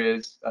urban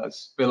areas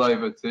spill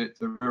over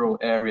to rural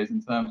areas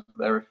in terms of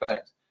their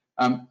effect.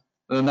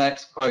 The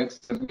next quote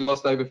says, we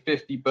lost over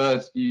 50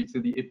 birds due to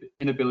the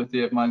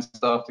inability of my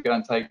staff to go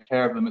and take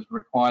care of them as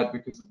required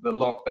because of the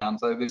lockdown.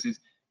 So this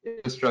is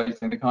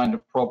illustrating the kind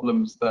of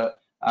problems that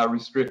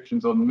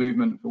restrictions on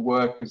movement for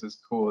workers has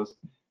caused.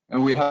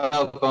 And we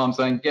have farms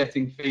saying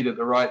getting feed at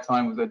the right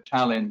time was a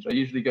challenge. I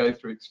usually go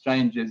through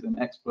exchanges and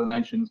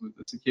explanations with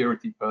the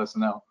security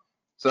personnel.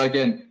 So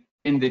again,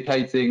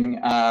 indicating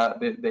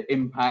the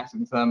impacts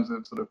in terms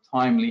of sort of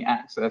timely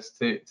access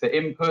to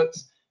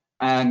inputs,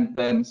 and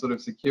then sort of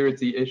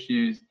security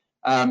issues.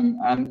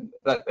 And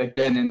that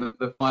again in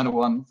the final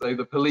one, so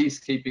the police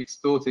keep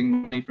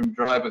extorting money from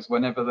drivers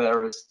whenever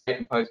there are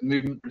state-imposed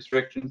movement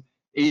restrictions,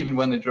 even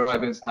when the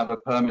drivers have a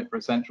permit for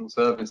essential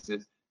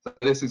services. So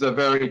this is a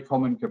very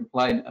common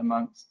complaint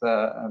amongst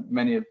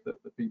many of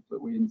the people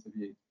that we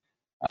interviewed.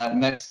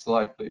 Next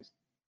slide, please.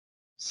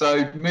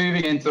 So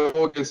moving into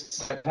August,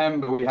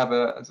 September, we have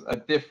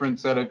a different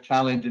set of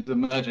challenges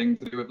emerging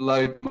to do with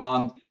low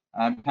demand,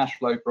 cash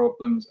flow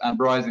problems, and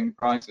rising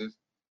prices.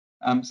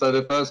 So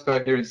the first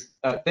quote here is,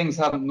 things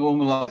haven't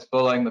normalized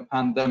following the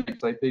pandemic,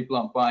 so people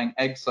aren't buying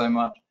eggs so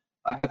much.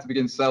 I had to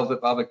begin sales of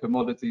other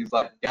commodities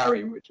like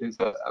gari, which is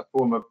a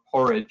form of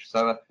porridge,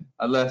 so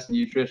a less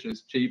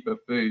nutritious, cheaper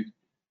food.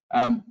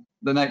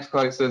 The next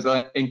quote says,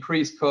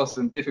 increased costs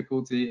and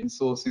difficulty in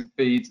sourcing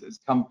feeds as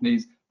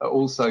companies are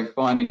also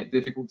finding it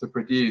difficult to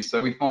produce. So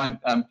we find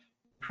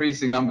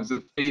increasing numbers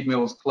of feed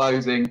mills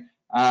closing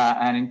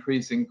and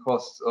increasing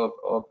costs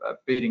of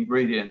feed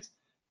ingredients.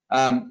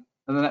 And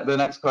the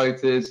next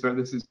quote is,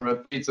 this is from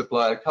a feed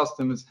supplier,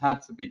 customers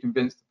had to be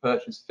convinced to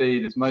purchase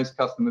feed as most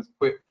customers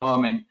quit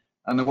farming,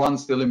 and the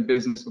ones still in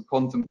business were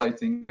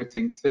contemplating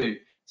quitting too.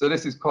 So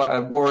this is quite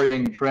a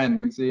worrying trend.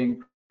 We see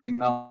increasing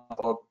number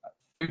of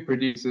food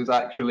producers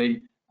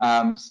actually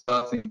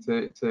starting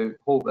to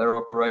halt their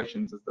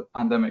operations as the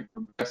pandemic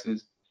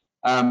progresses.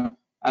 And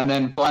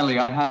then finally,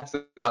 I had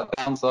to start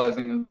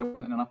downsizing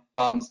and enough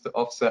funds to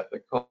offset the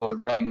cost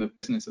of running the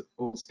business at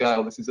full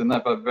scale. This is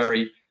another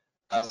very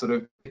sort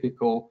of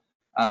typical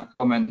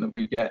comment that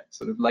we get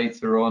sort of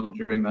later on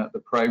during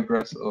the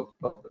progress of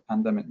the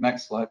pandemic.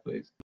 Next slide,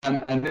 please.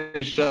 And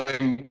this is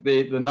showing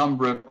the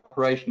number of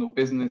operational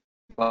businesses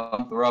by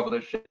month, or rather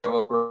the share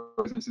of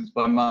businesses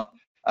by month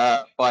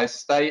by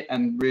state,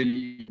 and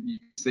really you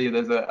can see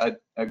there's a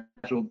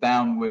gradual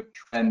downward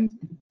trend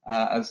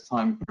as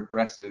time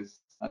progresses.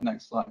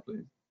 Next slide,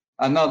 please.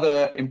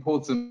 Another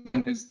important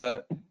point is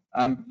that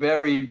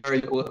very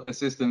little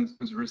assistance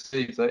was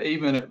received. So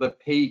even at the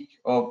peak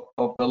of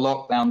the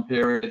lockdown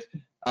period,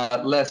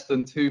 less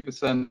than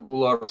 2% of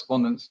all our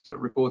respondents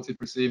reported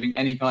receiving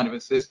any kind of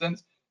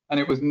assistance, and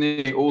it was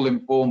nearly all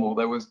informal.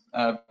 There was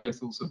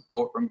little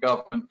support from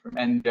government, from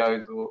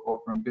NGOs,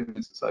 or from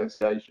business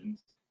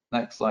associations.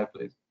 Next slide,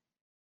 please.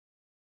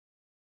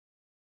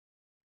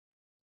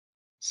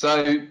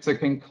 So to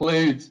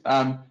conclude,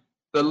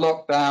 the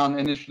lockdown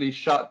initially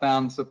shut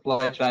down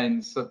supply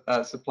chains,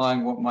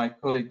 supplying what my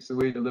colleague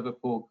Sawida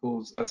Liverpool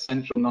calls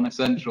essential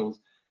non-essentials.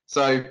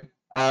 So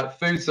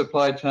food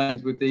supply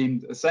chains were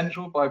deemed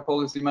essential by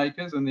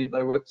policymakers, and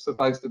they were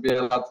supposed to be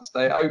allowed to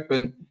stay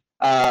open,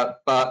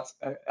 but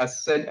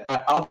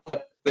other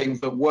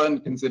things that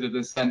weren't considered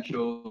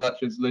essential,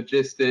 such as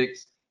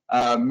logistics,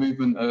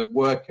 movement of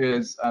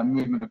workers,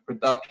 movement of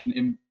production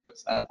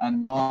inputs,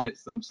 and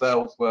markets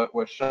themselves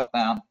were shut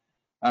down.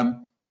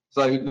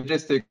 So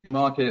logistic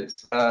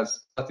markets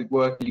started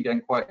working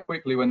again quite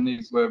quickly when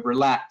these were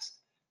relaxed.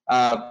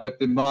 But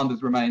demand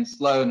has remained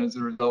slow, and as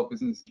a result,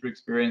 businesses are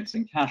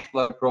experiencing cash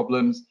flow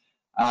problems.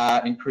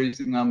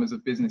 Increasing numbers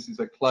of businesses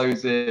are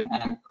closing,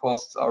 and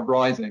costs are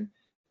rising.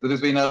 So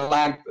there's been a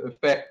lagged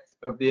effect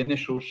of the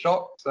initial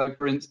shock. So,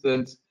 for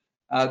instance,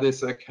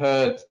 this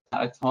occurred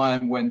at a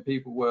time when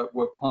people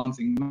were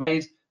planting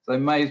maize. So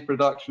maize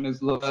production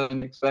is lower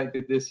than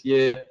expected this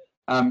year.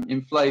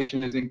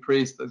 Inflation has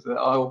increased as the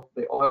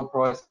oil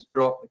prices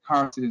drop, the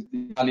currency is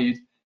devalued,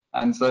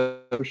 and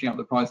so pushing up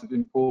the price of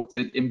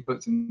imported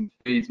inputs and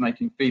feeds,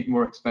 making feed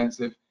more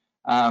expensive,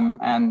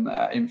 and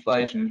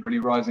inflation is really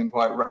rising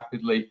quite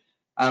rapidly.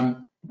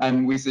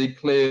 And we see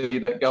clearly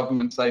that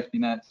government safety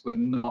nets were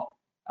not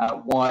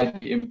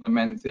widely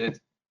implemented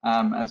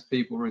as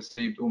people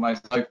received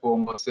almost no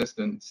form of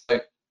assistance. So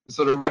the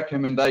sort of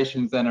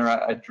recommendations then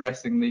are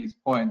addressing these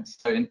points.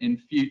 So in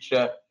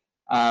future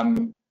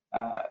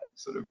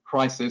sort of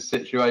crisis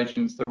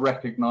situations, to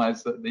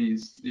recognise that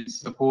these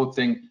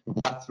supporting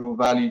lateral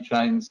value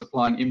chains,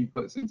 supplying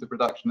inputs into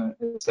production are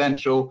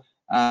essential,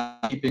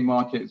 keeping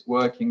markets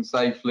working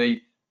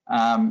safely,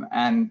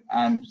 and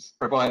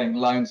providing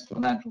loans,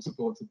 financial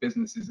support to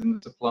businesses in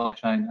the supply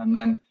chain, and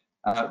then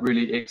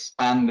really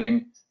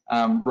expanding,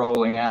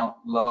 rolling out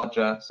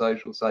larger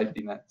social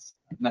safety nets.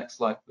 Next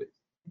slide, please.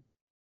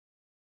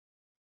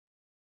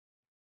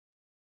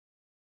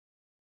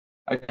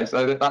 Okay,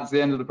 so that's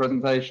the end of the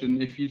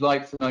presentation. If you'd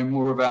like to know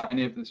more about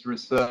any of this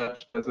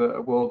research, there's a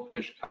World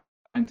Fish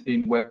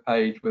 19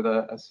 webpage with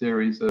a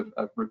series of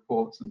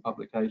reports and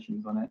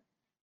publications on it.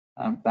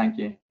 Thank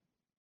you.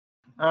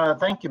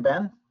 Thank you,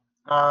 Ben.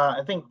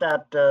 I think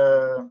that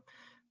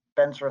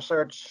Ben's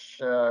research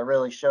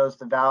really shows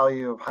the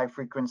value of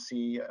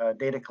high-frequency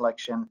data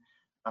collection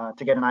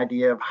to get an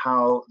idea of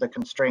how the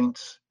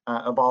constraints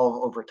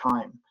evolve over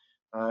time.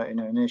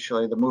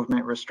 Initially the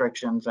movement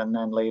restrictions, and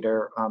then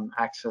later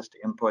access to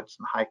inputs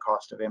and high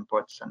cost of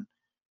inputs and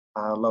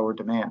lower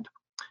demand.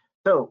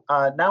 So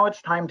now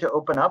it's time to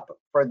open up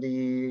for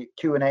the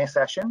Q&A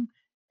session.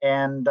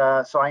 And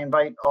so I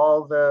invite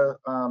all the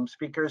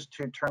speakers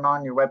to turn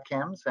on your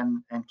webcams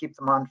and keep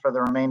them on for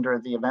the remainder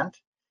of the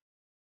event.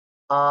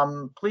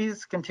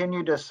 Please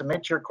continue to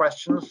submit your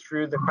questions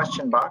through the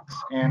question box,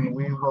 and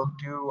we will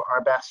do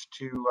our best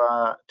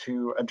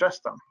to address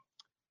them.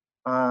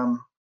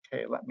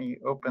 Okay, let me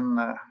open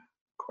the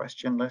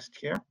question list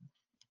here.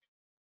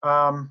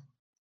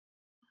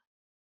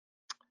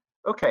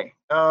 Okay,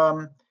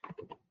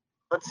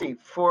 let's see.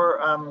 For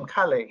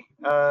Kale,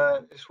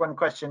 just one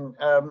question.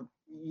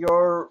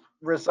 Your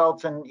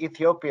results in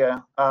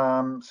Ethiopia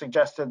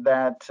suggested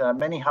that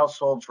many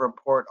households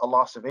report a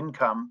loss of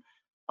income,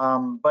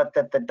 but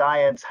that the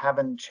diets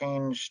haven't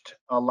changed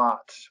a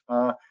lot.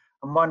 I'm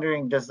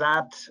wondering, does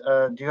that,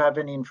 do you have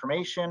any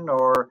information,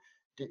 or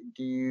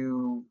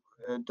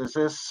does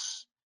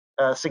this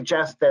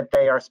suggest that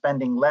they are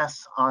spending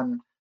less on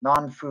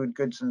non-food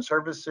goods and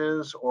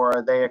services, or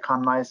are they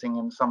economizing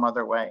in some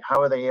other way? How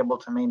are they able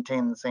to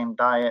maintain the same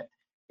diet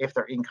if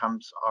their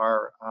incomes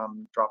are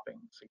dropping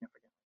significantly?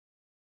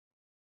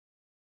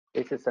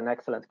 This is an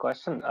excellent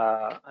question,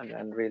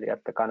 and really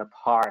at the kind of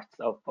heart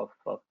of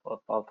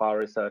our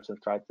research,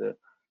 and try to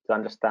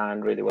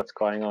understand really what's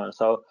going on.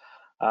 So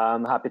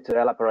I'm happy to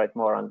elaborate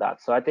more on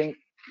that. So I think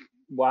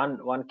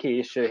one key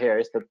issue here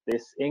is that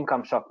this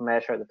income shock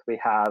measure that we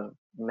have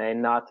may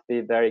not be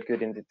very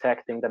good in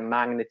detecting the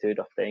magnitude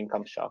of the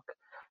income shock.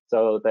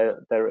 So the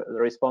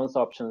response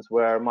options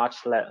were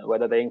much less,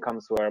 whether the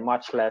incomes were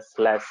much less,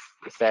 the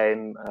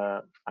same,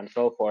 and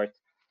so forth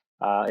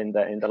in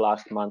the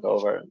last month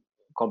over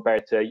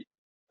compared to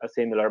a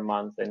similar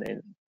month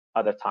in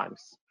other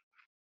times.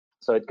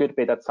 So it could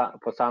be that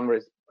for some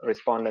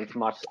respondents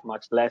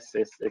much less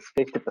is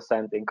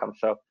 50% income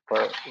shock,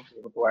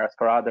 whereas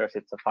for others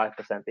it's a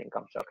 5%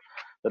 income shock.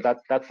 So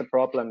that's the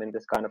problem in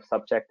this kind of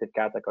subjective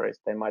categories.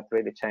 They might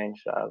really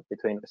change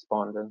between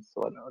respondents,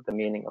 or the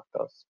meaning of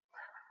those.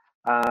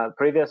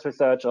 Previous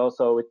research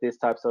also with these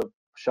types of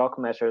shock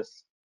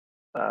measures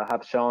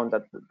have shown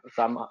that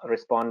some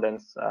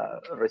respondents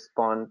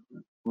respond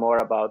more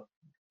about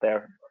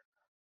their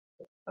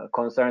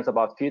concerns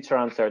about future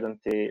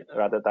uncertainty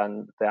rather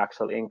than the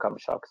actual income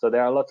shock. So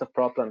there are lots of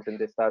problems in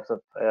these types of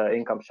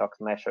income shock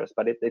measures,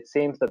 but it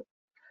seems that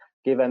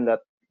given that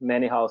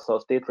many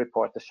households did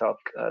report the shock,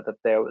 that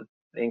their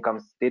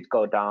incomes did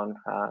go down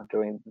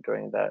during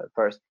the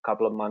first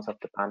couple of months of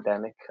the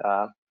pandemic,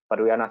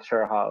 but we are not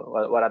sure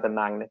what are the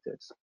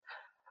magnitudes.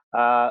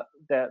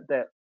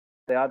 The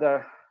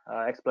other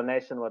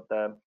explanation what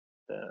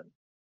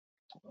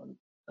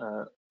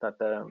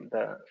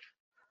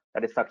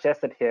that is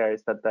suggested here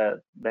is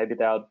that maybe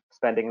they are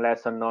spending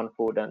less on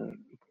non-food and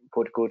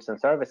food goods and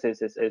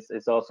services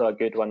is also a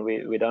good one.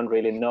 We don't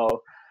really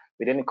know.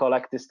 We didn't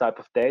collect this type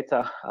of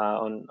data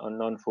on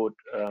non-food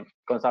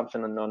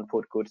consumption on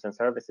non-food goods and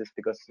services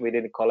because we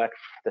didn't collect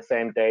the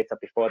same data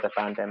before the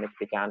pandemic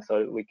began.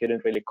 So we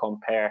couldn't really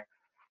compare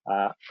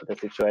the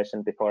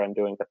situation before and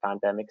during the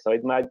pandemic. So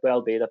it might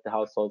well be that the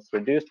households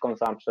reduced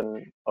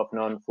consumption of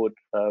non-food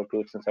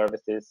goods and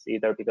services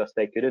either because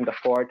they couldn't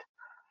afford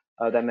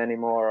them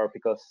anymore, or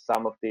because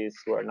some of these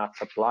were not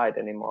supplied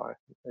anymore.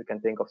 You can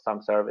think of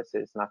some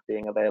services not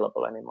being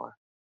available anymore.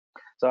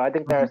 So I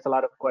think there's a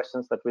lot of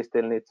questions that we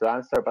still need to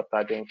answer, but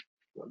I think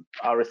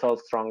our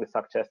results strongly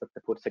suggest that the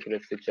food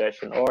security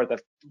situation or the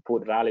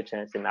food value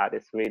chains in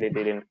Addis really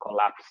didn't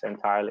collapse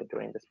entirely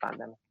during this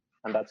pandemic,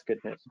 and that's good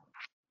news.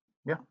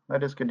 Yeah,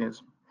 that is good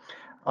news.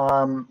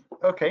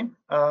 Okay,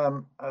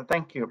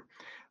 thank you.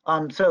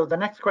 So the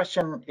next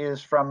question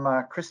is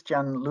from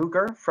Christian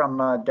Luger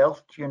from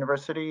Delft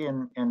University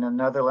in the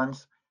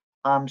Netherlands.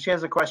 She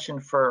has a question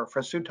for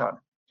Sutta.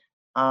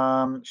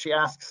 She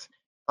asks,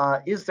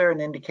 is there an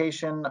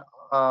indication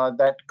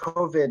that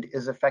COVID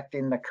is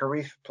affecting the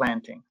Kharif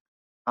planting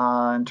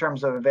in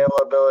terms of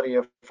availability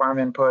of farm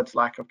inputs,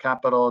 lack of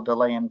capital,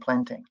 delay in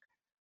planting.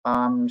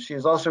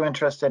 She's also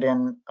interested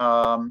in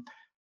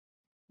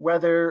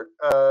whether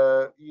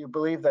you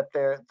believe that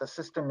the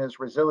system is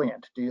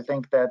resilient. Do you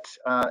think that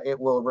it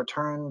will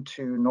return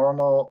to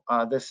normal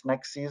this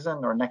next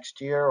season or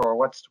next year, or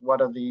what's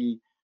the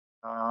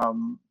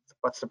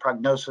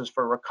prognosis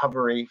for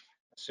recovery,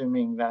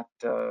 assuming that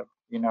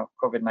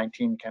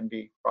COVID-19 can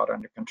be brought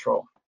under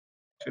control?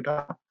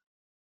 Sudha?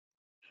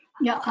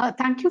 Yeah,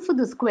 thank you for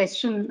this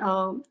question.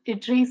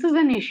 It raises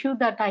an issue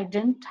that I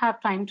didn't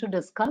have time to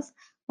discuss.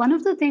 One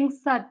of the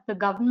things that the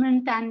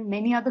government and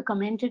many other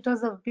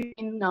commentators have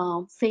been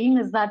saying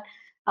is that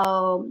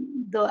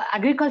the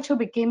agriculture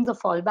became the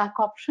fallback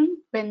option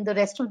when the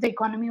rest of the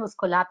economy was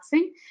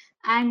collapsing.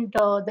 And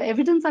the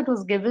evidence that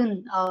was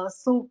given,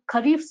 so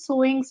Kharif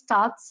sowing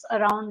starts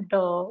around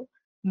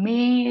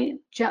May,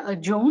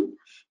 June,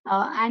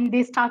 and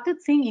they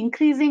started seeing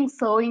increasing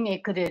sowing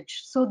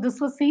acreage. So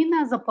this was seen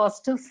as a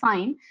positive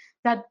sign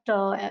that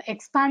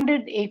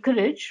expanded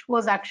acreage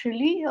was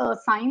actually a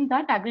sign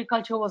that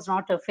agriculture was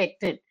not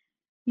affected.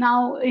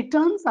 Now, it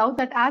turns out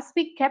that as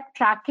we kept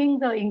tracking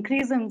the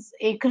increase in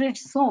acreage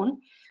sown,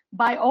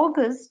 by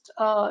August,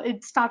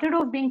 it started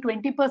off being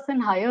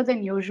 20% higher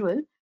than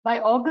usual. By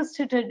August,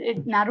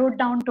 it narrowed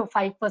down to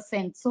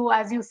 5%. So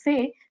as you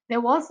say, there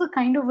was a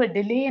kind of a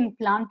delay in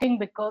planting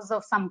because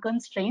of some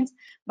constraints.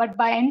 But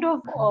by end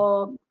of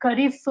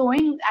Kharif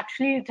sowing,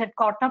 actually, it had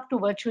caught up to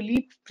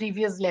virtually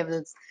previous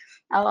levels.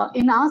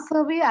 In our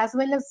survey, as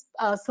well as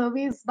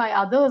surveys by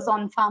others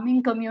on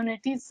farming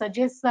communities,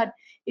 suggests that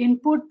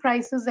input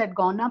prices had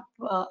gone up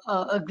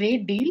a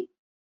great deal,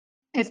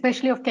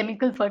 especially of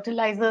chemical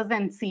fertilizers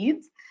and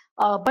seeds,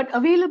 but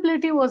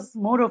availability was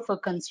more of a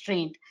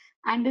constraint.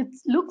 And it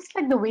looks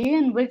like the way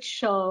in which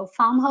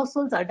farm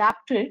households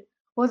adapted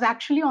was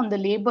actually on the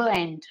labor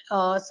end.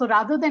 So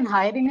rather than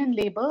hiring in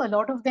labor, a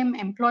lot of them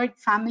employed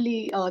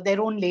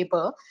their own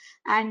labor.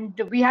 And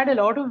we had a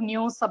lot of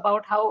news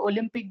about how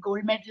Olympic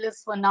gold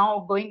medalists were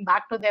now going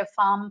back to their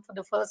farm for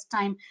the first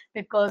time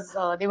because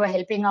they were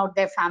helping out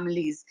their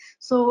families.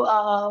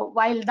 So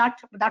while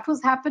that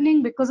was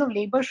happening because of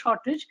labor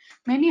shortage,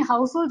 many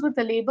households with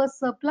a labor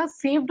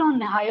surplus saved on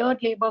higher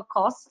labor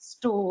costs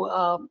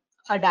to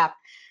adapt.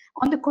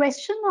 On the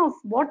question of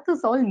what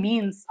this all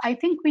means, I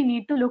think we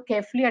need to look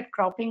carefully at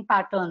cropping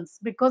patterns,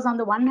 because on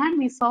the one hand,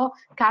 we saw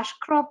cash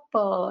crop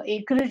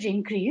acreage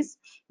increase,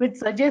 which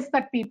suggests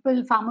that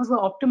farmers were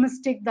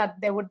optimistic that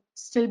there would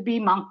still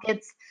be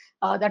markets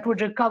that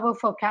would recover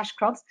for cash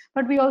crops.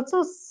 But we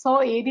also saw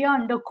area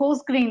under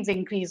coarse grains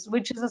increase,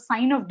 which is a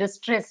sign of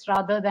distress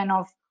rather than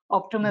of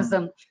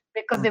optimism,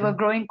 because they were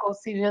growing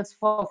coarse cereals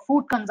for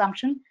food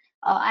consumption.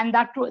 And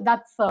that's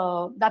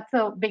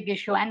a big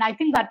issue. And I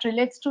think that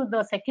relates to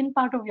the second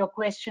part of your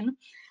question.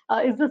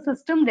 Is the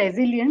system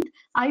resilient?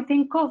 I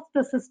think of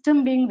the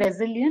system being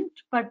resilient,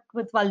 but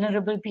with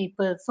vulnerable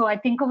people. So I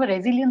think of a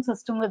resilient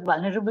system with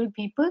vulnerable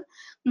people.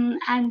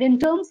 And in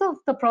terms of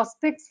the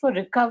prospects for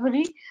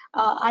recovery,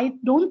 I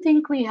don't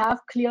think we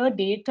have clear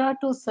data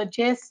to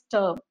suggest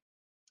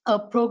a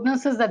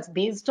prognosis that's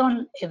based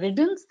on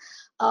evidence.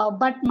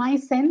 But my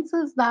sense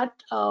is that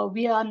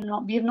we have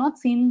not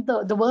seen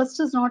the worst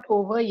is not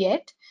over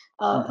yet.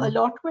 A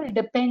lot will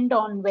depend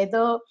on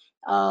whether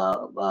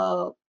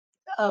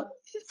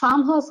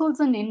farm households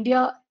in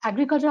India,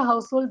 agriculture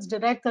households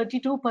derive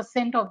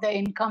 32% of their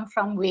income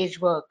from wage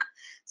work.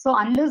 So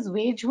unless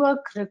wage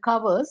work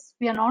recovers,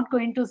 we are not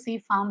going to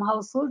see farm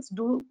households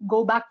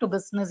go back to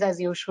business as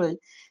usual.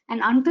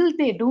 And until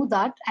they do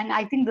that, and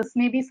I think this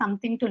may be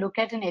something to look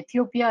at in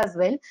Ethiopia as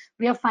well,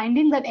 we are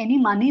finding that any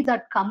money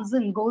that comes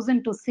in goes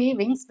into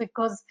savings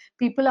because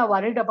people are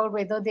worried about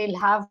whether they'll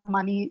have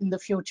money in the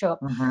future.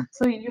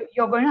 So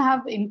you're going to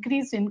have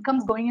increased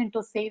incomes going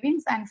into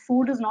savings, and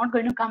food is not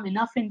going to come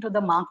enough into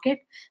the market,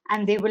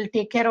 and they will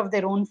take care of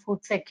their own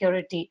food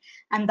security.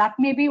 And that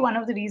may be one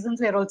of the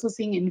reasons we're also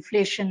seeing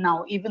inflation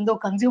now, even though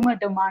consumer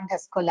demand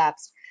has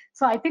collapsed.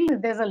 So I think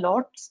that there's a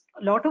lot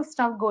of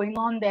stuff going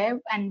on there,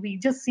 and we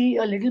just see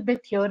a little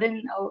bit here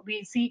and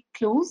we see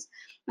clues.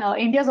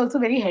 India is also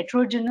very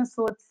heterogeneous,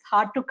 so it's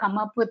hard to come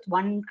up with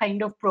one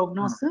kind of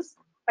prognosis.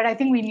 But I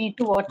think we need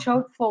to watch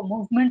out for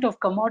movement of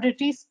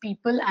commodities,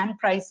 people, and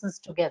prices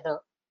together.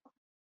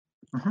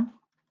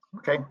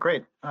 Okay,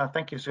 great.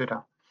 Thank you,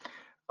 Sudha.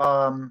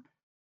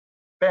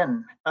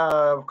 Ben,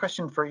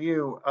 question for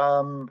you.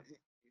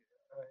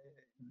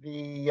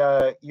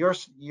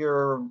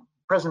 Your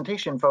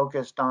presentation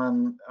focused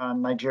on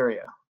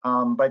Nigeria,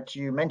 but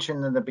you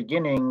mentioned in the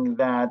beginning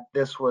that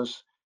this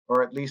was,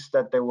 or at least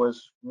that there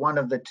was one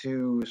of the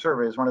two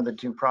surveys, one of the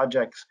two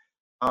projects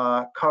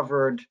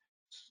covered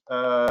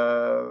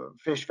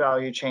fish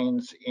value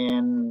chains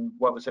in,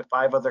 what was it,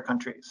 5 other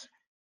countries.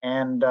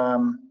 And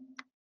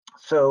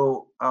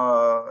so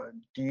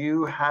do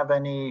you have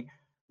any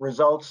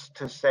results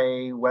to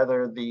say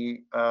whether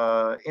the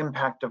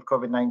impact of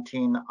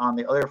COVID-19 on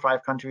the other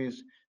 5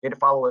 countries, did it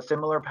follow a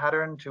similar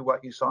pattern to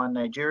what you saw in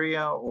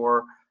Nigeria,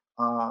 or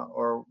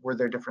or were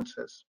there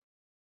differences?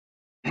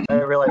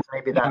 I realize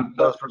maybe that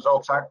those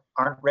results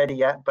aren't ready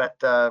yet, but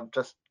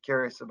just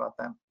curious about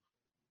them.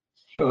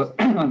 Sure.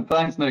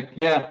 Thanks, Nick.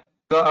 Yeah,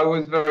 so I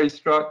was very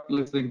struck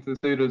listening to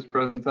Sudha's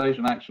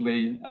presentation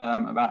actually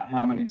about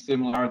how many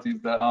similarities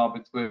there are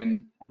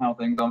between how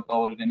things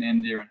unfolded in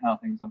India and how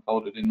things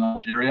unfolded in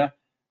Nigeria.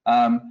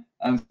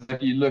 And so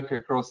if you look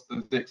across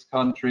the 6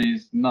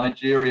 countries,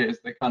 Nigeria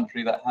is the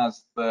country that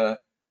has the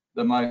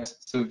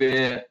most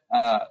severe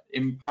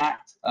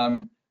impact.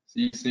 So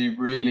you see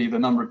really the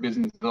number of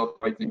businesses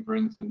operating, for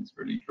instance,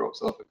 really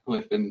drops off a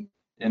cliff in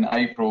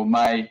April,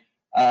 May.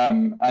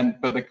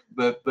 But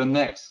the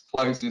next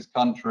closest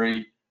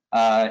country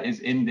is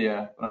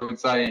India. I would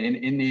say in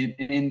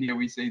India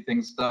we see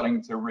things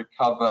starting to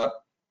recover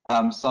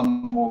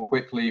some more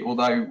quickly,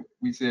 although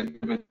we see a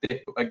bit of a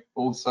dip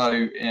also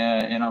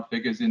in our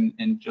figures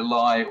in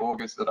July,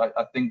 August, that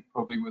I think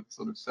probably with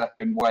sort of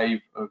second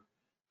wave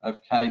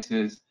of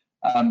cases.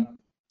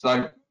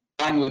 So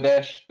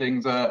Bangladesh,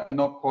 things are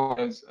not quite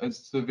as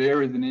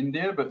severe as in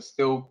India, but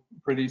still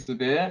pretty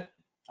severe.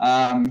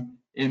 In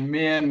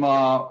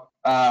Myanmar,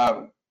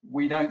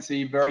 we don't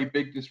see very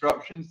big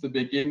disruptions to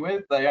begin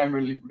with. They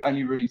only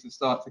really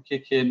start to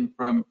kick in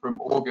from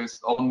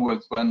August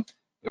onwards, when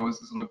there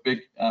was a sort of big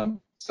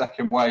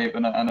second wave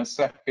and a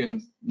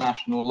second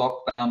national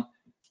lockdown.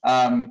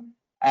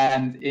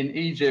 And in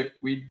Egypt,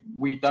 we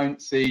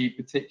don't see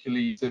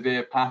particularly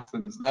severe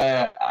patterns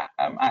there.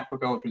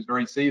 Aquaculture is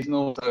very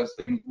seasonal, so as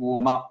things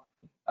warm up,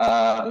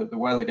 the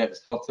weather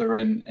gets hotter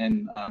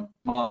in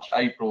March,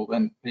 April,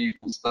 then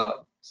people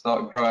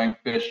start growing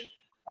fish.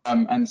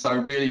 And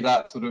so really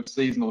that sort of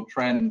seasonal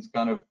trends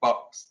kind of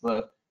bucks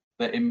the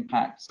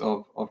impacts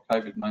of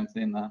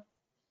COVID-19 there.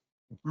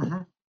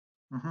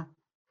 Mm-hmm. Mm-hmm.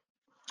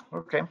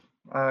 Okay,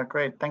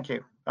 great, thank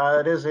you.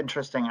 It is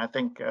interesting, I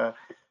think,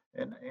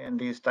 in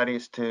these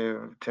studies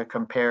to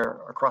compare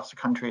across the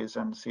countries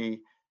and see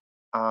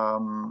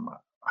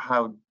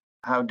how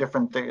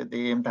different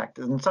the impact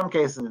is. In some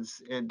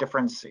cases, a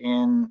difference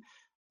in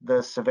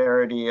the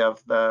severity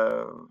of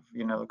the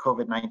the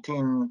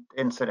COVID-19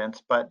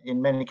 incidents, but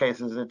in many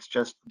cases it's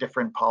just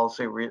different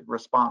policy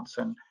response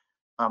and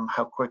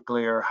how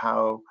quickly or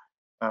how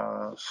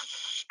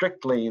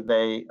strictly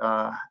they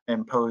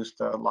imposed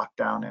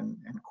lockdown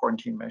and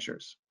quarantine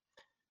measures.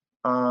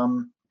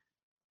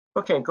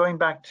 Okay, going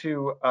back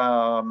to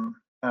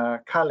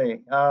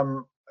Kali.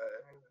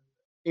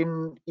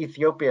 In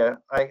Ethiopia,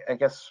 I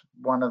guess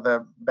one of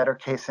the better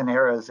case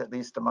scenarios, at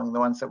least among the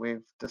ones that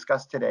we've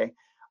discussed today,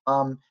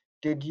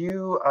 did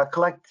you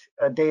collect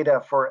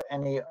data for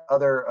any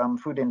other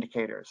food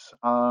indicators?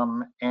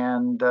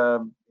 And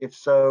if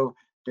so,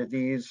 did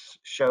these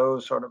show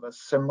sort of a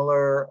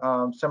similar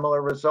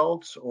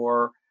results,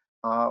 or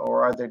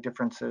are there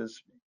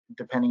differences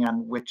depending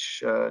on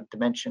which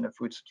dimension of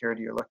food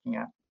security you're looking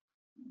at?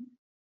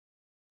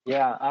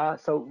 Yeah,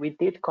 so we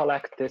did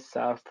collect this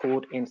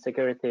food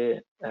insecurity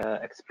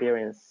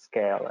experience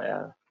scale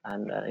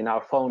and in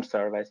our phone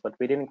surveys, but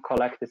we didn't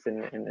collect this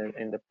in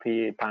the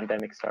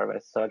pre-pandemic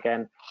surveys. So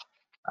again,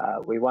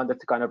 we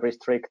wanted to kind of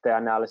restrict the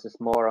analysis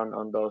more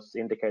on those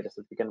indicators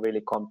that we can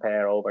really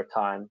compare over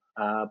time.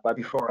 But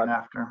before and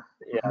after.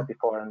 Yeah, mm-hmm.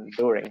 Before and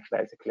during,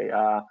 basically.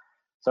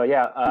 So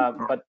yeah,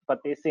 but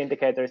this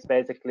indicator is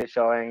basically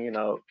showing,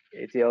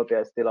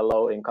 Ethiopia is still a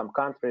low-income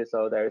country,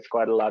 so there is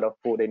quite a lot of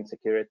food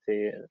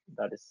insecurity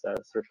that is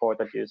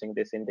reported using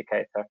this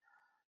indicator.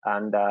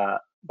 And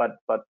but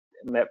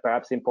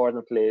perhaps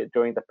importantly,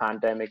 during the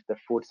pandemic, the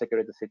food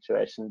security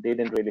situation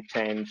didn't really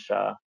change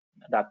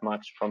that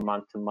much from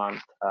month to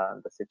month.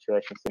 The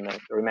situation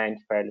remained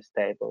fairly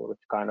stable, which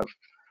kind of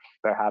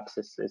perhaps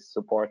is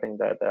supporting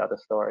the other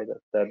story,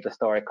 the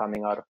story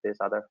coming out of these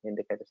other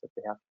indicators that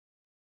we have.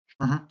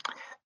 Mm-hmm.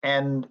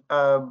 And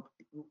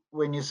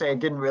when you say it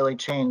didn't really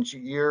change,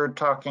 you're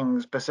talking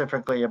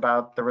specifically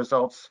about the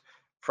results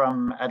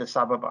from Addis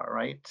Ababa,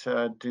 right?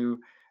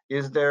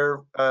 Is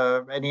there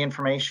any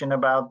information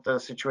about the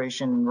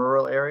situation in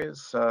rural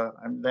areas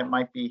that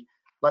might be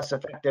less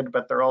affected,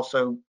 but they're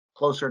also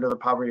closer to the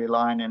poverty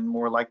line and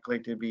more likely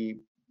to be,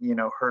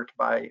 hurt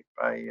by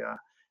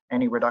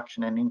any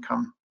reduction in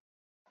income?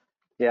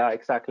 Yeah,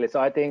 exactly.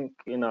 So I think,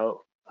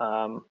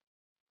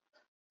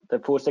 the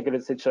food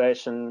security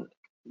situation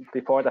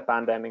before the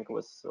pandemic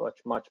was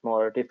much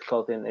more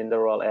difficult in the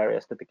rural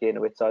areas to begin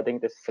with. So I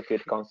think this is a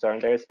good concern.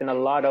 There's been a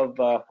lot of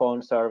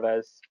phone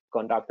surveys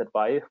conducted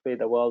by IFPI,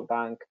 the World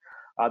Bank,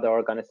 other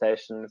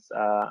organizations,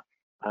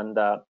 and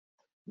the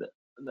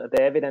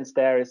evidence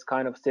there is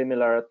kind of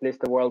similar. At least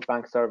the World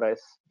Bank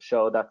surveys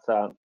show that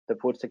the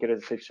food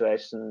security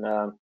situation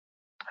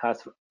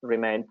has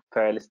remained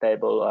fairly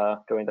stable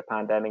during the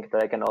pandemic.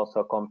 They can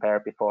also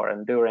compare before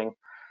and during.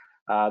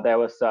 There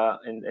was,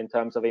 in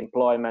terms of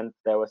employment,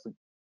 there was a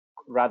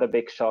rather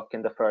big shock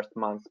in the first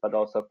months, but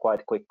also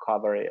quite quick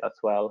recovery as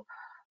well.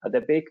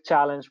 The big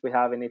challenge we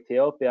have in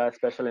Ethiopia,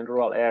 especially in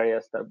rural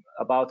areas, that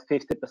about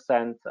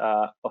 50%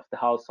 of the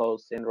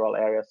households in rural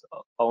areas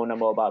own a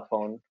mobile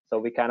phone. So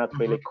we cannot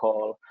really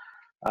call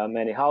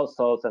many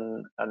households,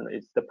 and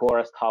it's the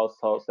poorest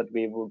households that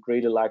we would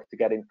really like to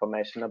get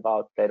information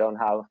about. They don't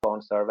have a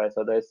phone survey,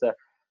 so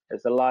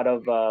there's a lot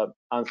of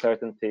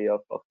uncertainty of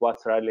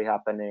what's really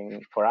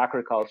happening for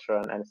agriculture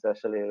and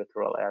especially with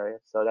rural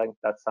areas. So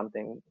that's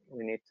something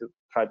we need to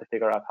try to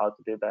figure out how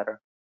to do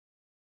better.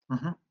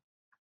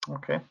 Mm-hmm.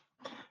 Okay.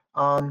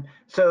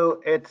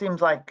 So it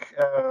seems like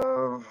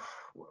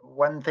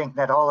one thing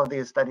that all of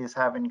these studies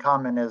have in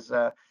common is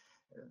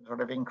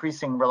sort of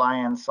increasing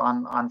reliance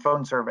on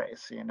phone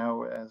surveys. You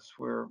know, as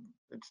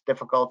it's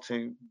difficult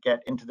to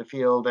get into the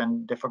field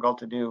and difficult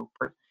to do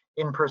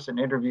in-person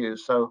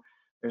interviews. So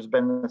there's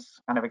been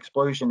this kind of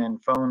explosion in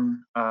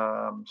phone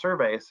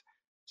surveys.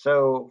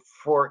 So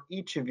for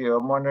each of you,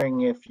 I'm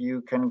wondering if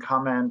you can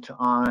comment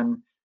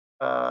on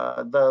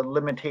the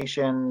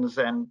limitations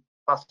and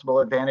possible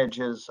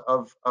advantages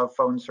of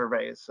phone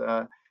surveys.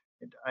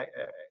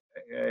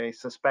 I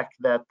suspect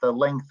that the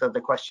length of the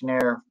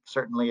questionnaire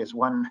certainly is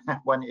one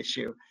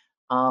issue.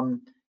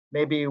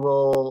 Maybe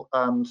we'll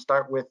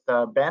start with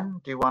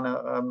Ben. Do you want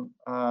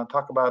to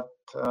talk about?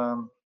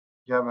 Do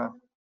you have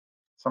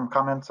some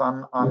comments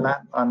on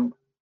that, on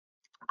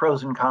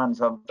pros and cons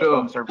of the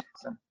phone surveys?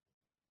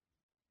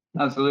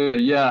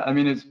 Absolutely, yeah. I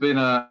mean, it's been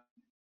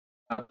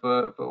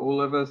for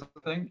all of us, I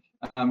think,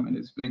 and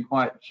it's been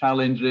quite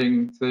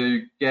challenging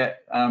to get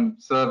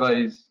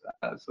surveys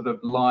sort of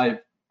live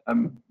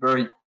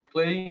very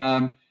quickly.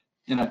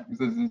 You know, because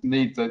there's this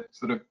need to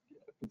sort of,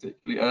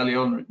 particularly early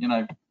on, you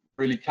know,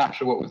 really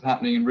capture what was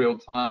happening in real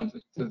time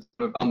to sort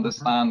of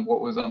understand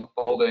what was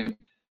unfolding.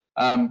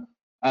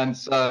 And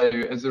so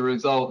as a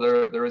result,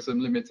 there are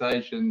some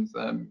limitations.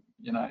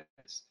 You know,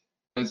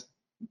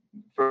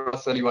 for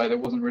us anyway, there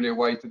wasn't really a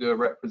way to do a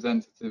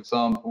representative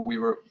sample. We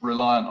were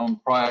reliant on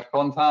prior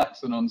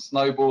contacts and on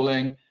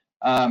snowballing.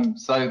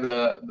 So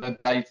the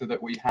data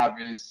that we have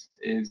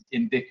is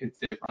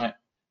indicative, right?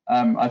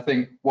 I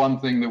think one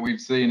thing that we've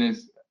seen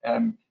is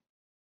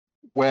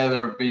where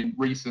there have been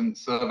recent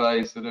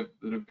surveys that have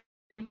been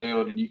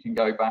built, and you can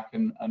go back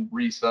and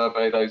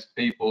resurvey those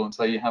people, and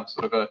so you have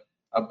sort of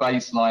a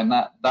baseline.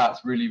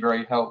 That's really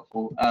very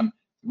helpful.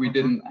 We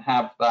didn't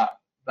have that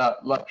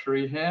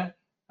luxury here,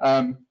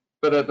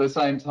 but at the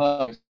same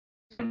time,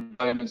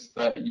 bonus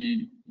that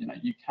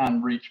you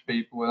can reach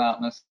people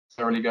without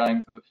necessarily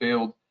going to the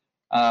field,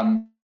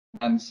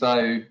 and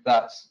so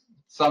that's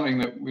something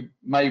that we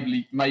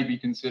maybe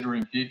consider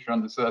in future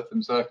under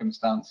certain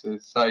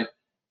circumstances. So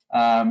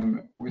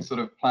we're sort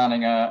of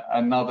planning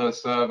another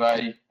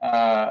survey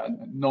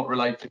not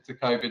related to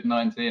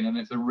COVID-19, and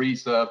it's a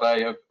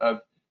resurvey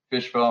of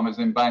fish farmers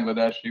in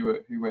Bangladesh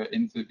who were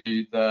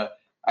interviewed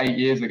 8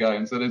 years ago,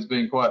 and so there's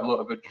been quite a lot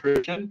of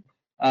attrition.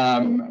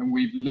 And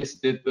we've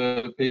listed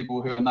the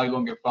people who are no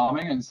longer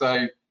farming, and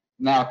so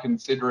now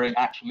considering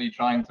actually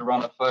trying to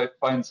run a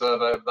phone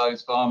survey of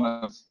those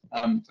farmers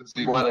to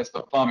see why they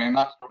stopped farming, and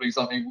that's probably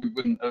something we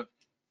wouldn't have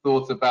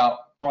thought about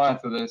prior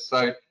to this.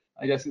 So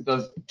I guess it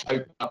does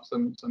open up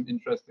some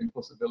interesting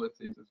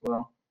possibilities as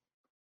well.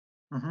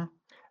 Mm-hmm.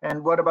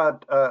 And what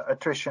about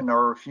attrition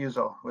or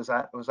refusal? Was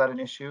that an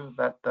issue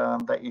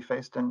that you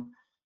faced in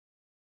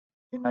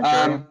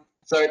Nigeria?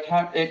 So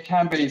it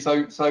can be.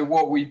 So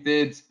what we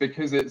did,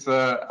 because it's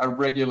a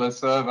regular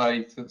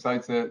survey, to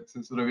sort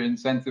of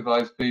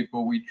incentivize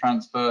people, we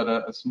transferred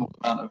a small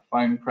amount of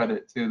phone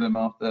credit to them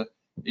after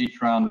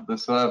each round of the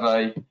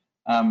survey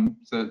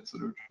to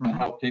sort of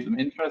help keep them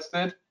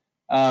interested.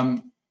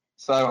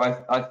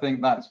 So I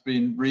think that's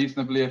been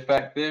reasonably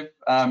effective.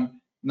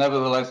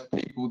 Nevertheless,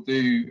 people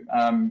do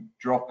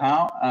drop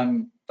out,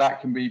 and that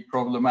can be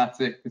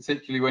problematic,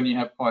 particularly when you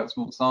have quite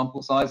small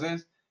sample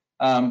sizes.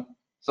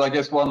 So I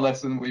guess one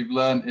lesson we've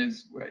learned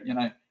is, you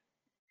know,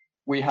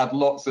 we had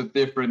lots of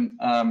different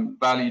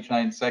value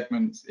chain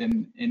segments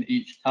in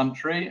each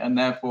country, and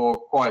therefore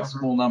quite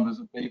small numbers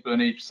of people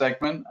in each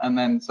segment. And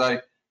then so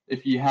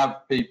if you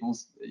have people,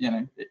 you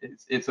know,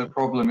 it's a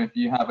problem if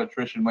you have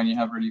attrition when you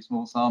have really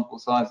small sample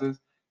sizes.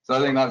 So I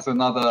think that's a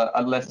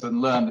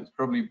lesson learned. It's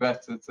probably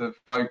better to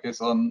focus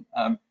on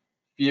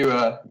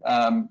fewer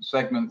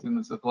segments in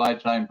the supply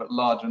chain, but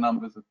larger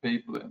numbers of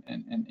people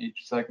in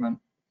each segment.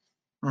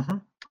 Mm-hmm.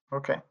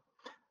 Okay.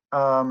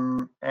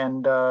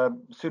 And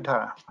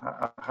Sudha,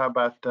 how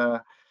about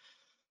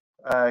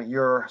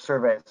your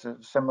surveys?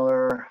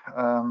 Similar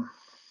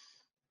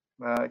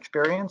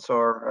experience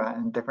or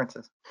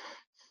differences?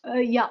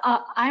 Yeah,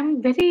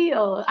 I'm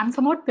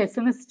somewhat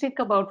pessimistic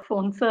about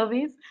phone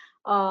surveys.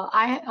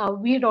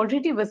 We had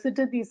already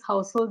visited these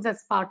households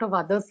as part of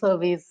other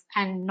surveys,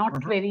 and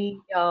not very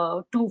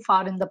too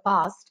far in the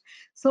past.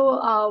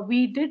 So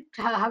we did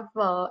have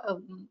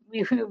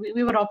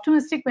we were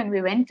optimistic when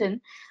we went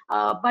in,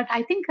 but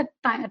I think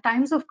at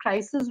times of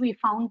crisis we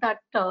found that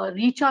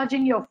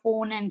recharging your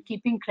phone and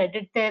keeping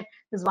credit there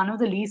is one of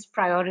the least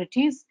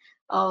priorities.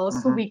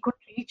 So we could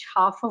reach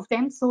half of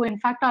them. So in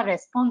fact, our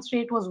response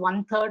rate was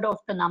 1/3 of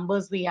the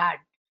numbers we had.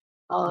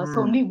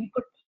 So we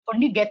could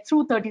only get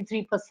through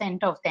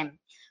 33% of them.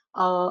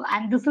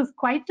 And this is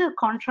quite a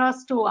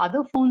contrast to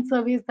other phone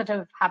surveys that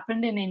have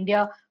happened in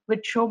India,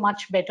 which show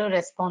much better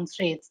response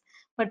rates.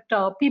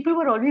 but people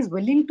were always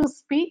willing to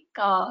speak,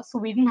 so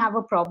we didn't have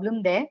a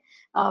problem there.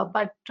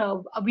 But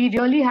we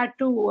really had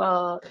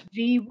to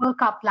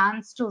rework our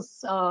plans to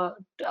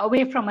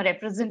away from a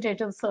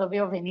representative survey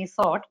of any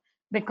sort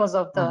because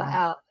of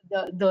the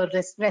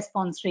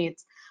response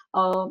rates.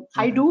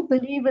 I do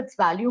believe it's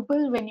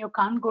valuable when you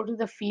can't go to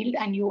the field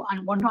and you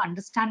want to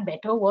understand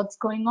better what's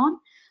going on.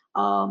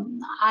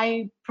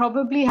 I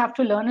probably have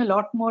to learn a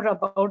lot more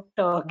about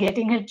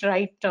getting it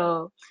right.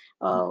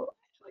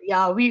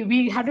 Yeah,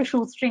 we had a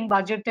shoestring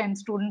budget and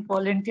student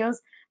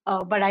volunteers,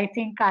 but I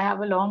think I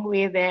have a long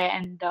way there.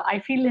 And I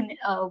feel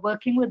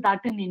working with that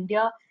in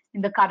India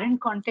in the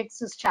current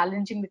context is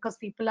challenging because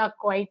people are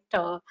quite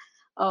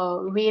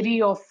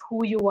wary of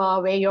who you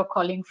are, where you're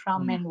calling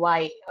from, and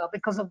why,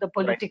 because of the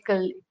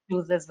political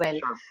issues as well.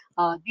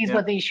 Sure. These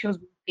were the issues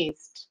we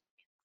faced.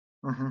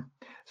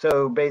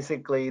 So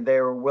basically,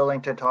 they were willing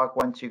to talk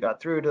once you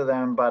got through to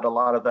them, but a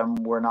lot of them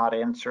were not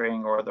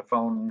answering, or the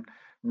phone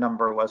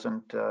number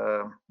wasn't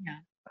valid.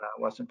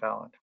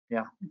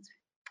 Yeah.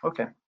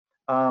 Okay.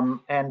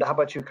 And how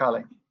about you,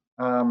 Kali?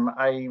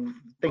 I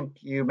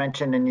think you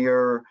mentioned in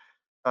your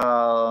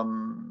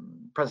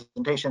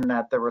presentation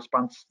that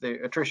the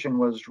attrition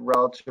was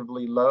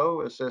relatively low.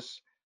 Is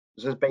this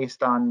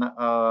based on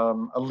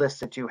a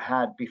list that you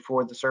had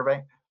before the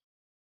survey?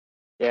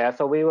 Yeah,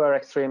 so we were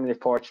extremely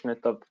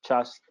fortunate of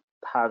just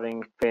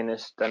having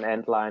finished an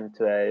end line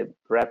to a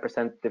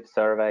representative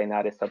survey in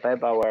Addis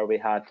Ababa where we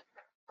had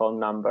phone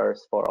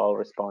numbers for all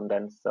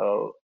respondents.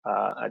 So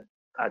I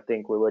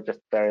think we were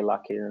just very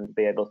lucky and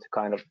be able to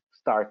kind of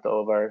start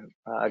over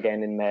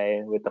again in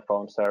May with the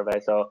phone survey.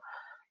 So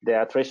the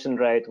attrition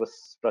rate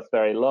was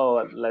very low,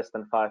 at less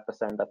than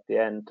 5% at the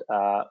end.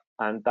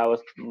 And that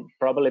was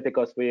probably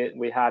because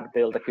we had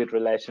built a good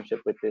relationship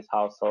with these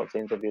households,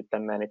 interviewed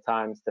them many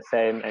times, the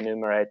same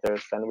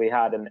enumerators, and we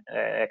had an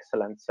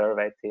excellent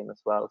survey team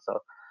as well.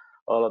 So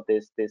all of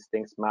these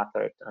things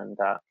mattered. And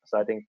so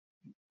I think,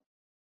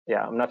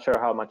 yeah, I'm not sure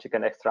how much you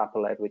can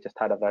extrapolate. We just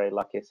had a very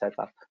lucky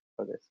setup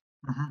for this.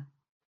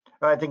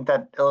 Well, I think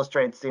that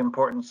illustrates the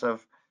importance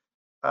of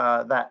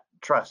that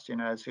trust. You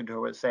know, as Sudha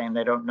was saying,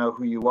 they don't know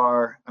who you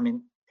are. I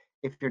mean,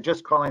 if you're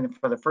just calling them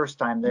for the first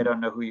time, they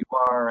don't know who you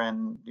are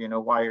and you know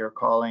why you're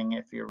calling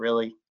if you're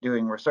really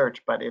doing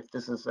research. But if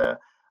this is a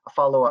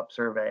follow-up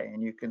survey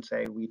and you can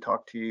say we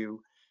talked to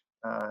you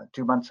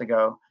 2 months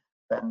ago,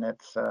 then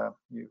it's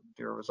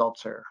your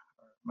results are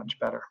much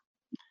better.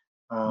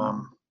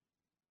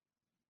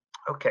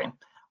 Okay,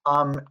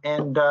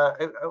 and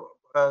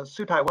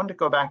Sudha, I wanted to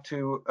go back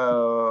to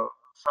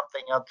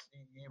something else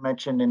you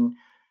mentioned in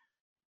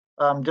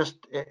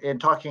just in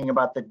talking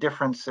about the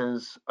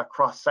differences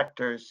across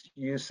sectors.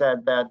 You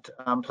said that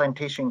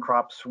plantation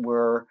crops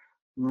were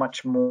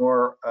much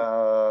more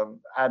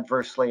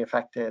adversely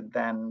affected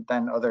than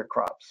other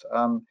crops.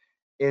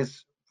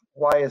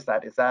 Why is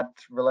that? Is that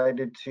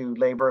related to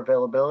labor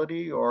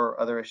availability or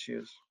other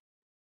issues?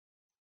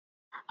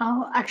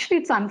 Actually,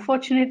 it's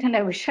unfortunate, and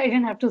I wish I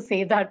didn't have to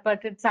say that,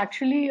 but it's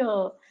actually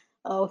a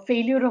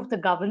failure of the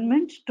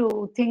government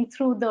to think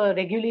through the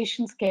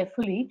regulations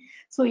carefully.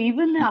 So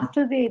even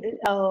after the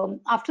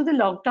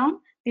lockdown,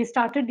 they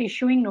started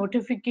issuing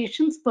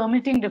notifications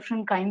permitting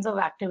different kinds of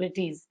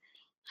activities.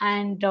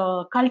 And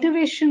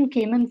cultivation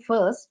came in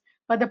first,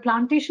 but the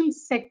plantation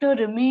sector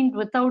remained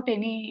without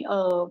any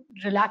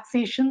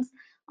relaxations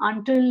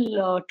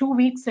until 2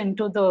 weeks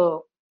into the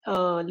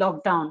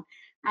lockdown.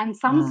 And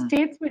some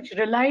states which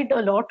relied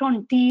a lot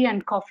on tea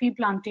and coffee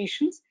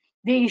plantations,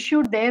 they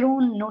issued their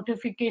own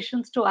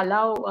notifications to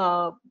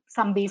allow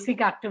some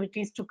basic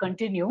activities to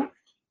continue.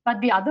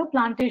 But the other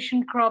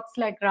plantation crops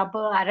like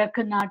rubber,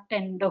 areca nut,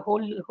 and a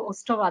whole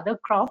host of other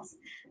crops,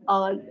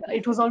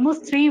 it was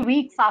almost 3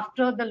 weeks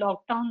after the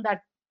lockdown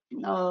that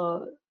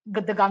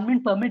the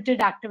government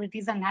permitted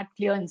activities and had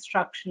clear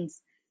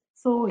instructions.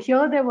 So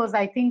here there was,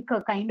 I think,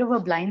 a kind of a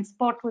blind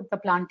spot with the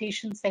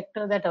plantation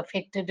sector that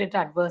affected it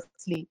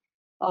adversely.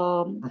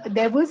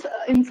 There was,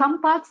 in some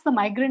parts, the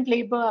migrant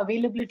labor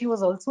availability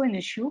was also an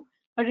issue,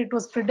 but it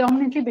was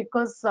predominantly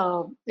because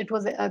the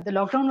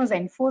lockdown was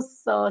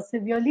enforced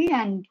severely,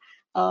 and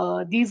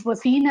these were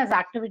seen as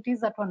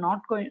activities that were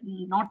not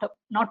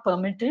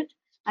permitted,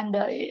 and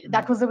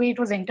that was the way it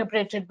was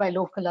interpreted by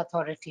local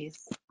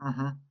authorities.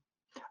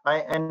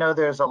 I know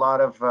there's a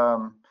lot of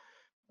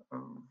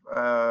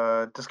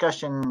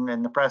discussion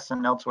in the press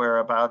and elsewhere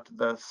about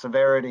the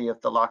severity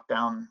of the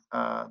lockdown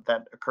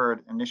that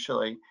occurred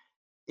initially.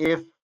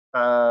 If,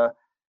 God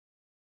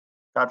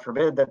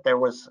forbid, that there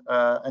was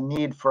a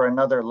need for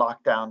another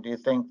lockdown, do you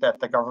think that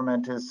the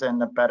government is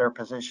in a better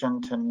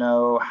position to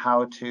know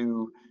how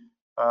to,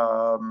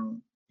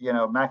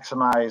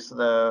 maximize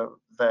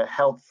the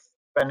health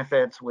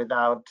benefits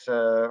without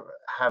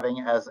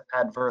having as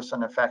adverse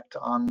an effect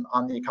on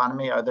the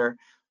economy? Are there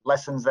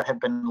lessons that have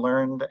been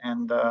learned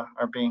and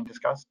are being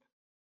discussed?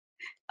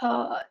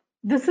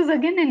 This is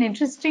again an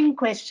interesting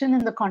question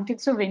in the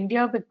context of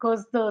India,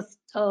 because the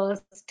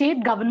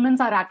state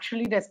governments are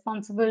actually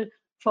responsible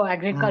for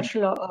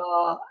agricultural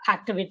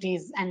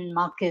activities and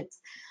markets.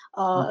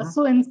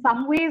 So in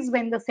some ways,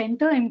 when the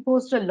center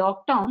imposed a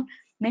lockdown,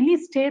 many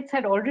states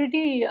had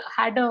already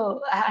had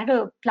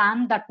a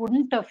plan that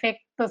wouldn't affect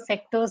the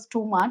sectors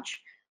too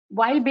much,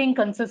 while being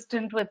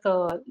consistent with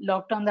a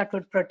lockdown that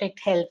would protect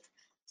health.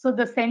 So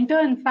the center,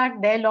 in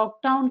fact, their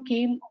lockdown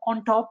came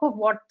on top of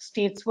what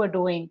states were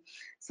doing.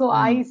 So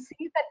I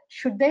see that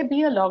should there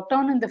be a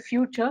lockdown in the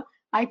future,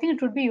 I think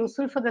it would be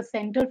useful for the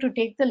center to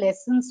take the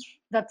lessons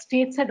that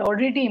states had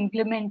already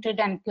implemented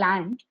and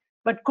planned,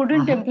 but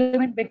couldn't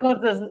implement because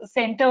the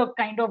center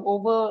kind of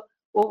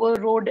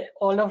overrode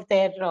all of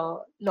their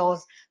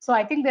laws. So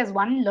I think there's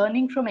one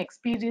learning from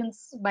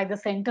experience by the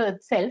center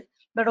itself,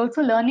 but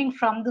also learning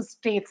from the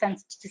states and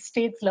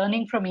states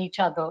learning from each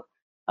other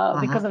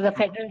because of the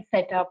federal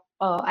setup.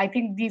 I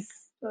think these,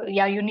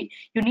 you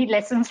need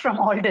lessons from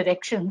all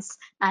directions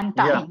and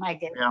time, I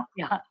guess.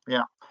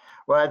 Yeah.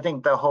 Well, I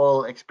think the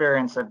whole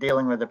experience of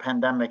dealing with the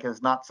pandemic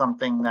is not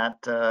something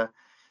that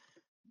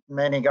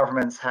many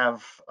governments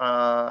have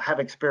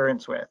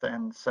experience with,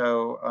 and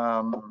so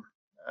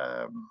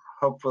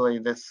hopefully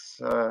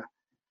this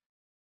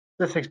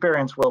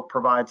experience will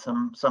provide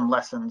some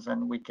lessons,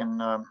 and we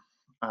can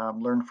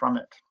learn from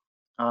it.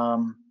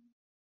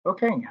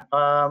 Okay.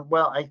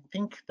 Well, I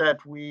think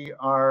that we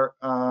are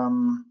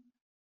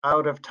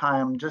out of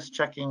time. Just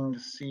checking to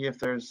see if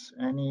there's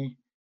any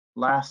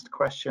last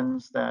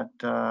questions that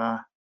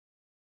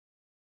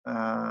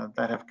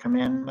have come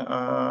in.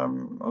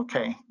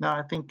 Okay. No,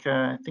 I think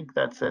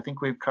that's. I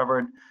think we've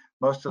covered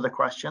most of the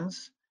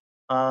questions.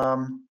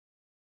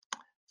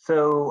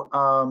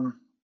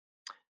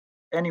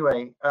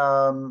 Anyway,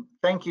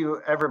 thank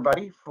you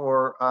everybody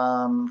for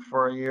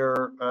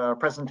your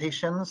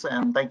presentations,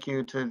 and thank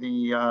you to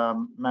the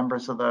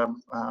members of the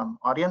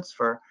audience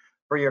for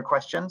your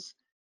questions.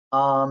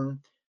 In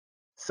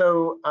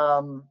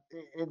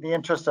the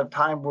interest of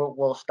time,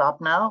 we'll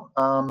stop now.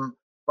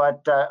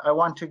 But I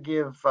want to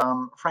give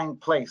Frank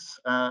Place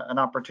an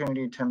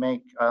opportunity to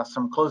make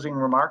some closing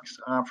remarks.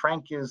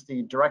 Frank is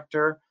the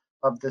director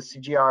of the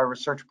CGIAR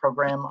Research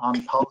Program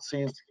on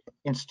Policies,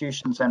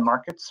 Institutions, and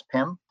Markets,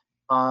 PIM.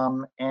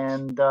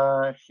 And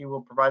he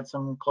will provide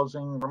some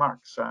closing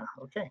remarks.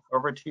 Okay,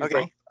 over to you,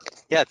 Frank.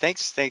 Yeah,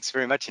 thanks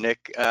very much,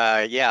 Nick.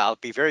 Yeah, I'll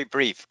be very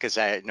brief because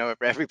I know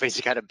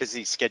everybody's got a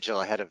busy schedule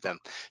ahead of them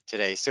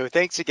today. So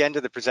thanks again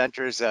to the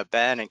presenters,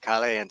 Ben and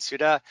Kale and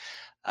Sudha.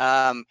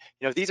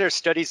 These are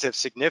studies of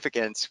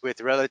significance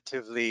with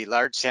relatively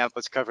large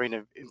samples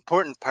covering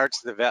important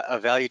parts of the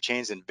value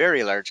chains in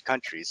very large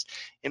countries.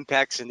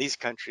 Impacts in these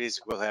countries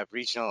will have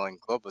regional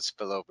and global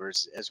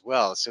spillovers as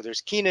well. So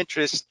there's keen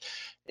interest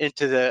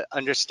into the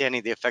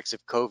understanding the effects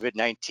of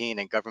COVID-19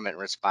 and government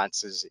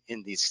responses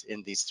in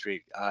these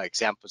three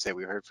examples that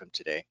we heard from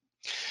today.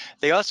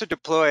 They also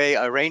deploy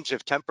a range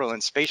of temporal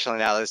and spatial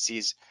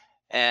analyses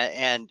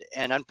and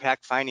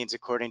unpack findings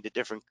according to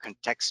different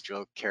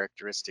contextual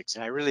characteristics.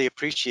 And I really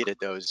appreciated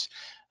those.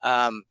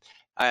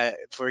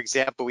 For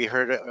example, we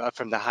heard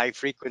from the high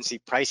frequency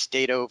price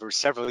data over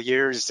several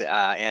years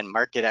and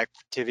market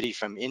activity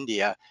from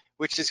India,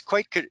 which is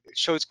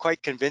shows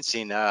quite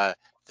convincing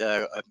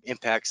the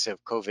impacts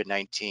of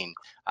COVID-19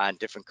 on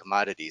different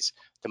commodities.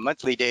 The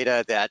monthly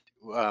data that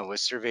was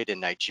surveyed in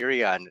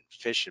Nigeria on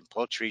fish and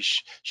poultry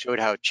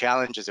showed how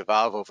challenges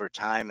evolve over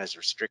time as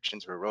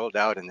restrictions were rolled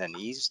out and then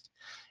eased.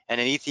 And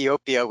in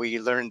Ethiopia, we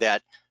learned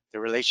that the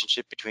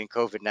relationship between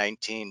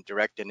COVID-19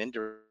 direct and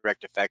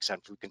indirect effects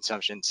on food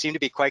consumption seem to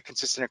be quite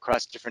consistent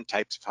across different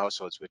types of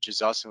households, which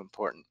is also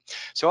important.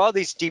 So all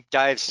these deep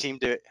dives seem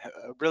to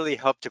really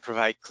help to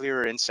provide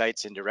clearer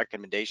insights into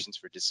recommendations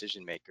for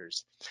decision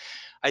makers.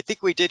 I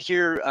think we did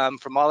hear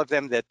from all of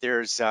them that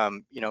there's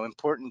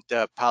important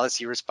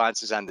policy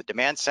responses on the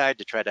demand side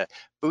to try to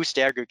boost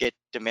aggregate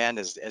demand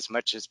as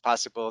much as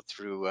possible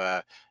through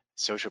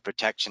social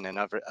protection and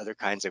other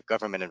kinds of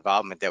government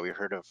involvement that we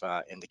heard of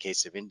in the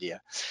case of India.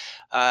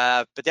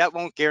 But that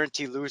won't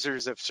guarantee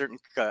losers of certain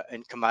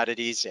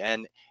commodities,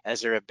 and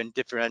as there have been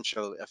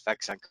differential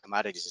effects on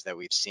commodities that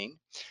we've seen.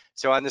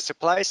 So on the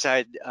supply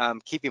side,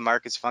 keeping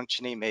markets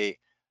functioning may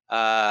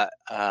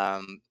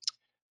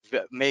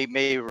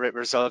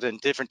result in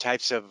different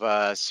types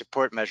of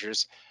support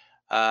measures,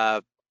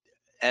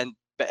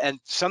 and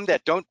some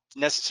that don't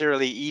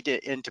necessarily eat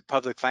into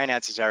public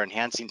finances are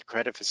enhancing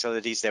credit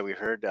facilities that we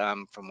heard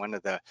from one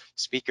of the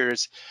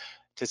speakers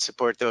to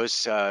support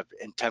those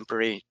in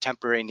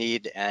temporary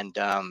need, and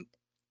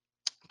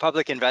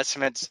public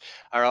investments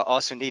are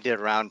also needed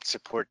around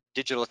support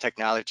digital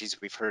technologies.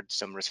 We've heard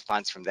some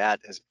response from that,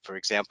 as for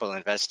example,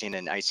 investing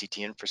in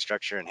ICT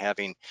infrastructure and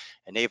having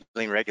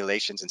enabling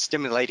regulations and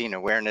stimulating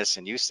awareness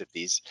and use of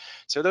these.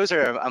 So those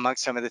are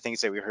amongst some of the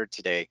things that we heard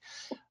today.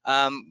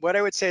 What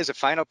I would say as a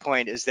final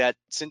point is that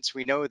since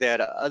we know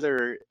that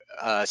other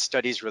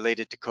studies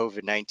related to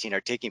COVID-19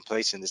 are taking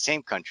place in the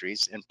same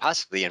countries and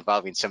possibly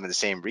involving some of the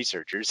same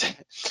researchers,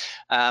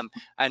 our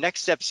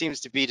next step seems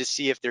to be to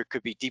see if there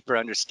could be deeper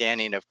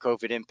understanding of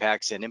COVID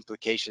impacts and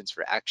implications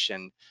for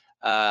action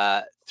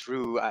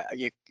through,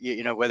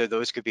 you know, whether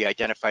those could be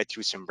identified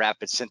through some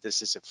rapid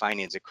synthesis of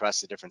findings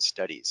across the different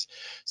studies.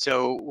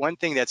 So one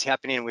thing that's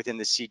happening within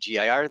the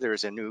CGIAR,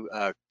 there's a new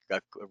a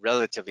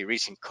relatively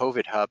recent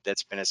COVID hub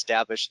that's been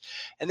established,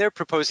 and they're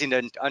proposing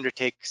to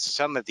undertake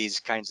some of these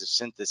kinds of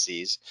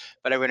syntheses,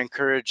 but I would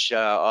encourage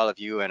all of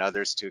you and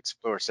others to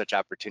explore such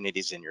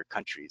opportunities in your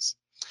countries.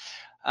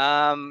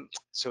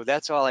 So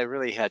that's all I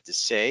really had to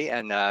say,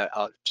 and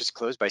I'll just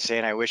close by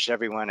saying I wish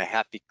everyone a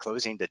happy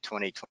closing to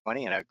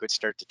 2020 and a good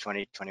start to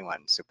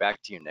 2021. So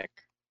back to you, Nick.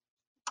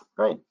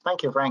 Great,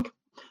 thank you, Frank.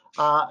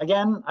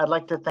 Again, I'd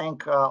like to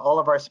thank all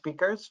of our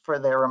speakers for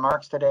their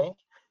remarks today,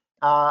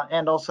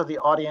 and also the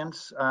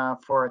audience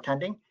for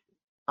attending.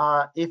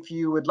 If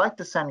you would like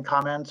to send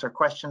comments or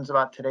questions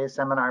about today's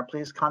seminar,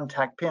 please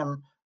contact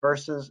PIM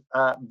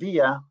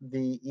via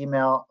the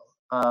email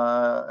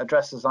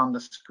addresses on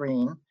the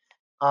screen.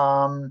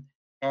 The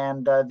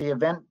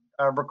event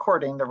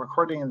recording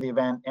of the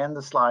event and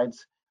the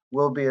slides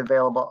will be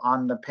available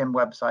on the PIM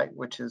website,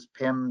 which is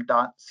pim.cgiar.org.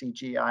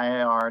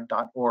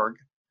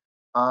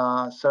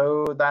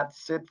 So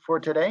that's it for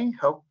today.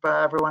 Hope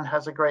everyone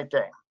has a great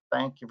day.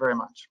 Thank you very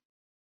much.